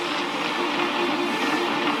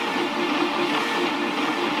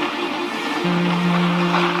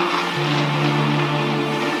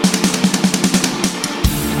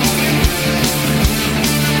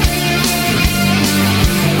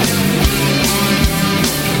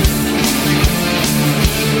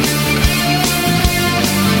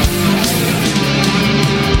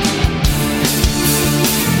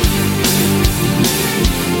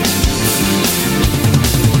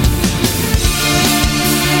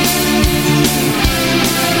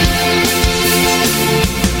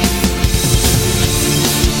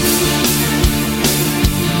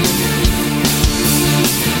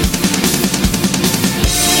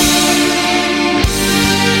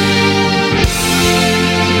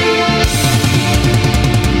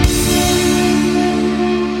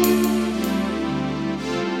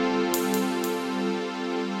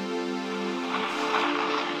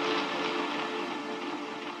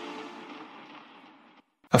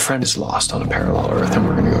 friend is lost on a parallel Earth, and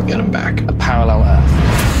we're gonna go get him back. A parallel Earth.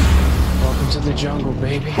 Welcome to the jungle,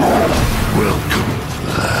 baby. Welcome,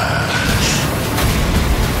 Flash.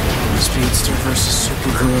 Speedster versus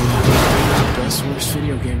Super Gorilla. Best worst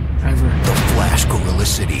video game ever. The Flash Gorilla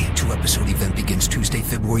City. 2-episode event begins Tuesday,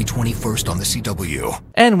 February 21st on the CW.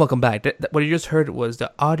 And welcome back. What you just heard was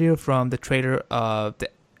the audio from the trailer of the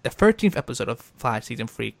 13th episode of Flash Season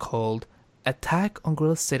 3 called Attack on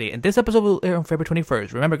Gorilla City. And this episode will air on February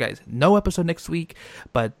 21st. Remember, guys, no episode next week,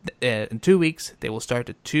 but in 2 weeks, they will start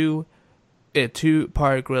the two-part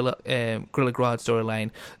Gorilla Grodd storyline,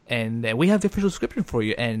 and we have the official description for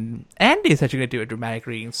you, and Andy is actually going to do a dramatic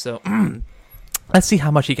reading, so let's see how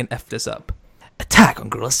much he can F this up. Attack on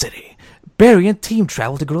Gorilla City. Barry and team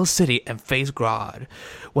travel to Gorilla City and face Grodd.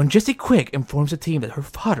 When Jessie Quick informs the team that her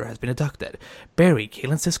father has been abducted, Barry,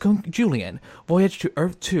 Caitlin, Cisco, and Julian voyage to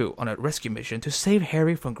Earth 2 on a rescue mission to save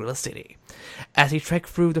Harry from Gorilla City. As they trek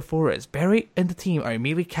through the forest, Barry and the team are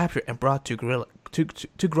immediately captured and brought to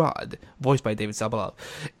Grodd, voiced by David Sobolov.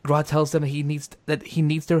 Grodd tells them that he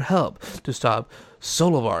needs their help to stop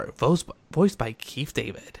Solovar, voiced by Keith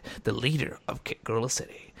David, the leader of Gorilla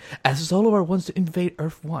City, as Solovar wants to invade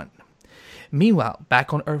Earth 1. Meanwhile,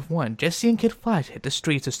 back on Earth 1, Jesse and Kid Flash hit the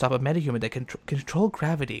streets to stop a metahuman that can control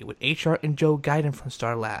gravity with HR and Joe Guiden from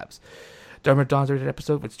Star Labs. Dermot dons an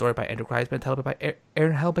episode with story by Andrew Kreisman, television by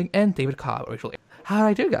Aaron Helbing and David Cobb. Originally, how did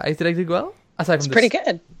I do, guys? Did I do well? It's pretty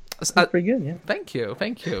good. Pretty good, yeah. Thank you.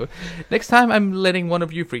 Next time, I'm letting one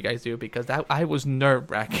of you three guys do it because I was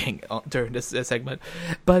nerve-wracking during this segment.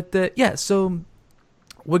 But yeah, so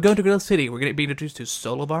we're going to Gorilla City. We're going to be introduced to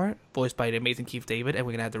Solovar, voiced by the amazing Keith David, and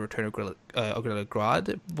we're going to have the return of Gorilla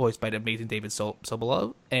Grodd, voiced by the amazing David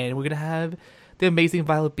Sobolov, and we're going to have the amazing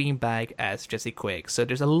Violet Beanbag as Jessie Quick. So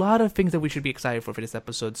there's a lot of things that we should be excited for this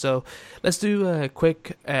episode. So let's do a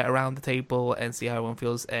quick around the table and see how everyone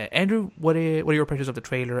feels. Andrew, what are your impressions of the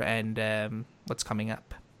trailer and what's coming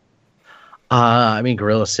up? I mean,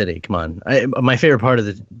 Gorilla City. Come on, my favorite part of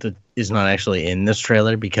the is not actually in this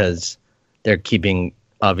trailer because they're keeping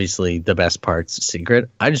obviously the best parts secret.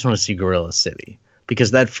 I just want to see Gorilla City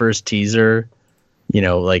because that first teaser,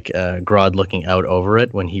 Grodd looking out over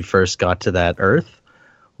it when he first got to that Earth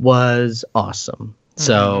was awesome. Mm-hmm.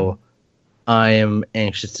 So I am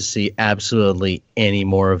anxious to see absolutely any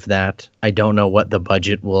more of that. I don't know what the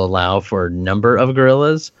budget will allow for number of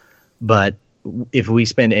gorillas, but if we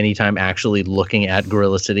spend any time actually looking at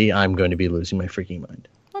Gorilla City, I'm going to be losing my freaking mind.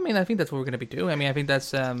 I mean, I think that's what we're going to be doing. I mean, I think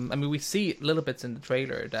that's. We see little bits in the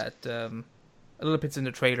trailer that.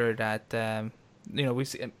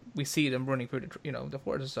 We see them running through the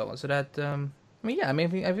forest and so on. So that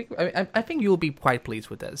I think you'll be quite pleased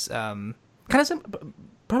with this.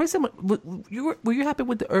 Probably similar. Were you happy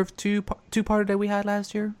with the Earth two-parter that we had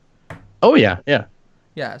last year? Oh yeah.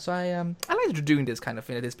 Yeah, so I like that you're doing this kind of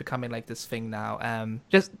thing. It is becoming like this thing now.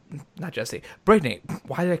 Just not Jesse, Brittany.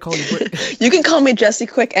 Why did I call you Brittany? You can call me Jessie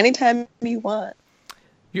Quick anytime you want.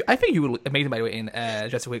 I think you would look amazing, by the way, in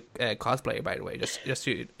Jessie Quick cosplay. By the way, just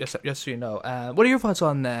so you know. What are your thoughts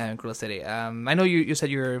on Gorilla City? I know you said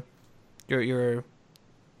you're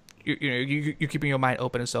keeping your mind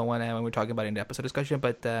open and so on when we're talking about it in the episode discussion.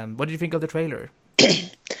 But what did you think of the trailer?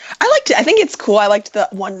 I liked it. I think it's cool. I liked the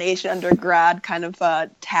One Nation Under Grad kind of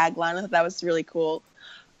tagline. I thought that was really cool.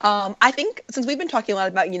 I think since we've been talking a lot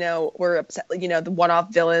about, we're upset, the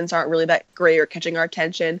one-off villains aren't really that great or catching our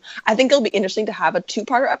attention. I think it'll be interesting to have a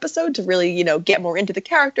two-parter episode to really, get more into the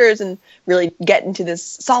characters and really get into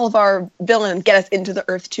this Solovar villain and get us into the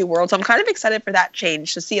Earth 2 world. So I'm kind of excited for that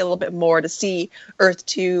change, to see a little bit more, to see Earth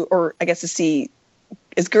 2, or I guess to see,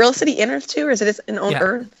 is Gorilla City in Earth 2 or is it its own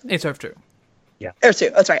Earth? It's Earth 2. Yeah. Earth 2.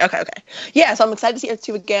 That's right. Okay. Yeah, so I'm excited to see Earth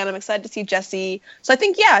 2 again. I'm excited to see Jesse. So I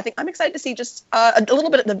think I'm excited to see just a little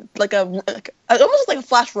bit of almost like a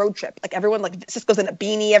Flash road trip. Like everyone, like Cisco's in a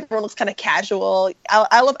beanie. Everyone looks kind of casual.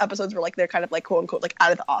 I love episodes where they're kind of quote unquote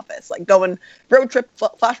out of the office, like going road trip,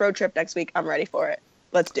 Flash road trip next week. I'm ready for it.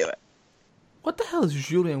 Let's do it. What the hell is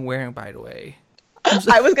Julian wearing, by the way?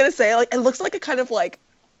 I was gonna say it looks like a kind of what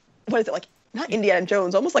is it, not Indiana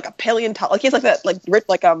Jones, almost like a paleontologist. He has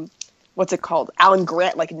that what's it called? Alan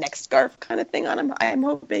Grant, neck scarf kind of thing on him. I'm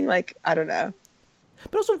hoping, I don't know.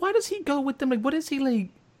 But also, why does he go with them? What is he like?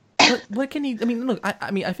 What can he? I mean, look,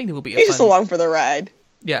 I think it will be. He's just along for the ride.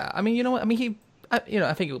 Yeah, I mean, you know what? I mean, I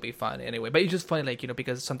think it will be fun anyway. But it's just funny,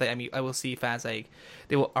 because sometimes I will see fans they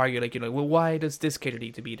will argue well, why does this character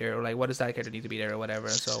need to be there, or why does that character need to be there, or whatever,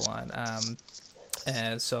 and so on.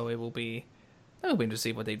 And so it will be. It'll be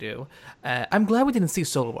interesting to see what they do. I'm glad we didn't see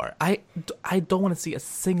Solovar. I don't want to see a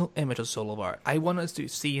single image of Solovar. I want us to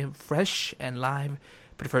see him fresh and live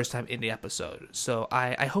for the first time in the episode. So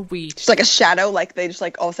I hope we just like a shadow, like they just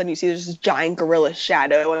like all of a sudden you see there's this giant gorilla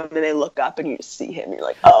shadow, and then they look up and you just see him. You're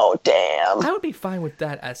like, oh damn. I would be fine with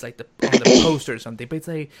that as like on the poster or something, but it's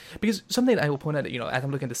like, because something I will point out, as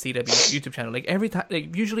I'm looking at the CW YouTube channel, like every time,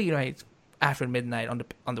 like usually after midnight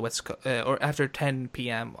on the West Coast, or after 10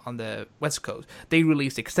 p.m. on the West Coast, they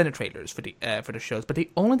release extended trailers for the shows, but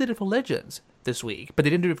they only did it for Legends this week. But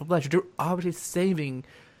they didn't do it for Legends. They're obviously saving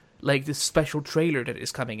like this special trailer that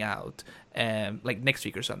is coming out, like next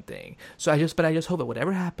week or something. So I just hope that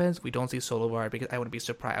whatever happens, we don't see Soul of Art, because I wouldn't be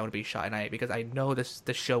surprised, I wouldn't be shocked, because I know this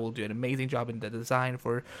show will do an amazing job in the design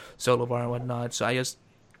for Soul of Art and whatnot. So I just.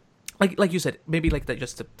 Like you said, maybe like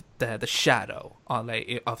just the shadow on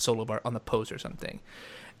of Soul of Art on the post or something.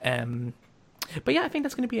 But yeah, I think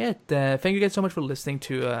that's going to be it. Thank you guys so much for listening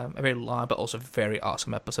to a very long but also very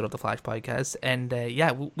awesome episode of the Flash podcast. And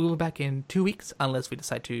we'll be back in 2 weeks unless we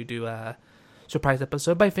decide to do a surprise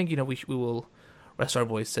episode. But I think we will rest our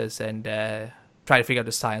voices and try to figure out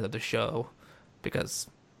the science of the show, because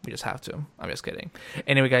we just have to. I'm just kidding.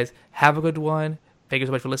 Anyway, guys, have a good one. Thank you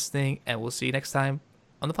so much for listening, and we'll see you next time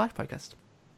on the Flash podcast.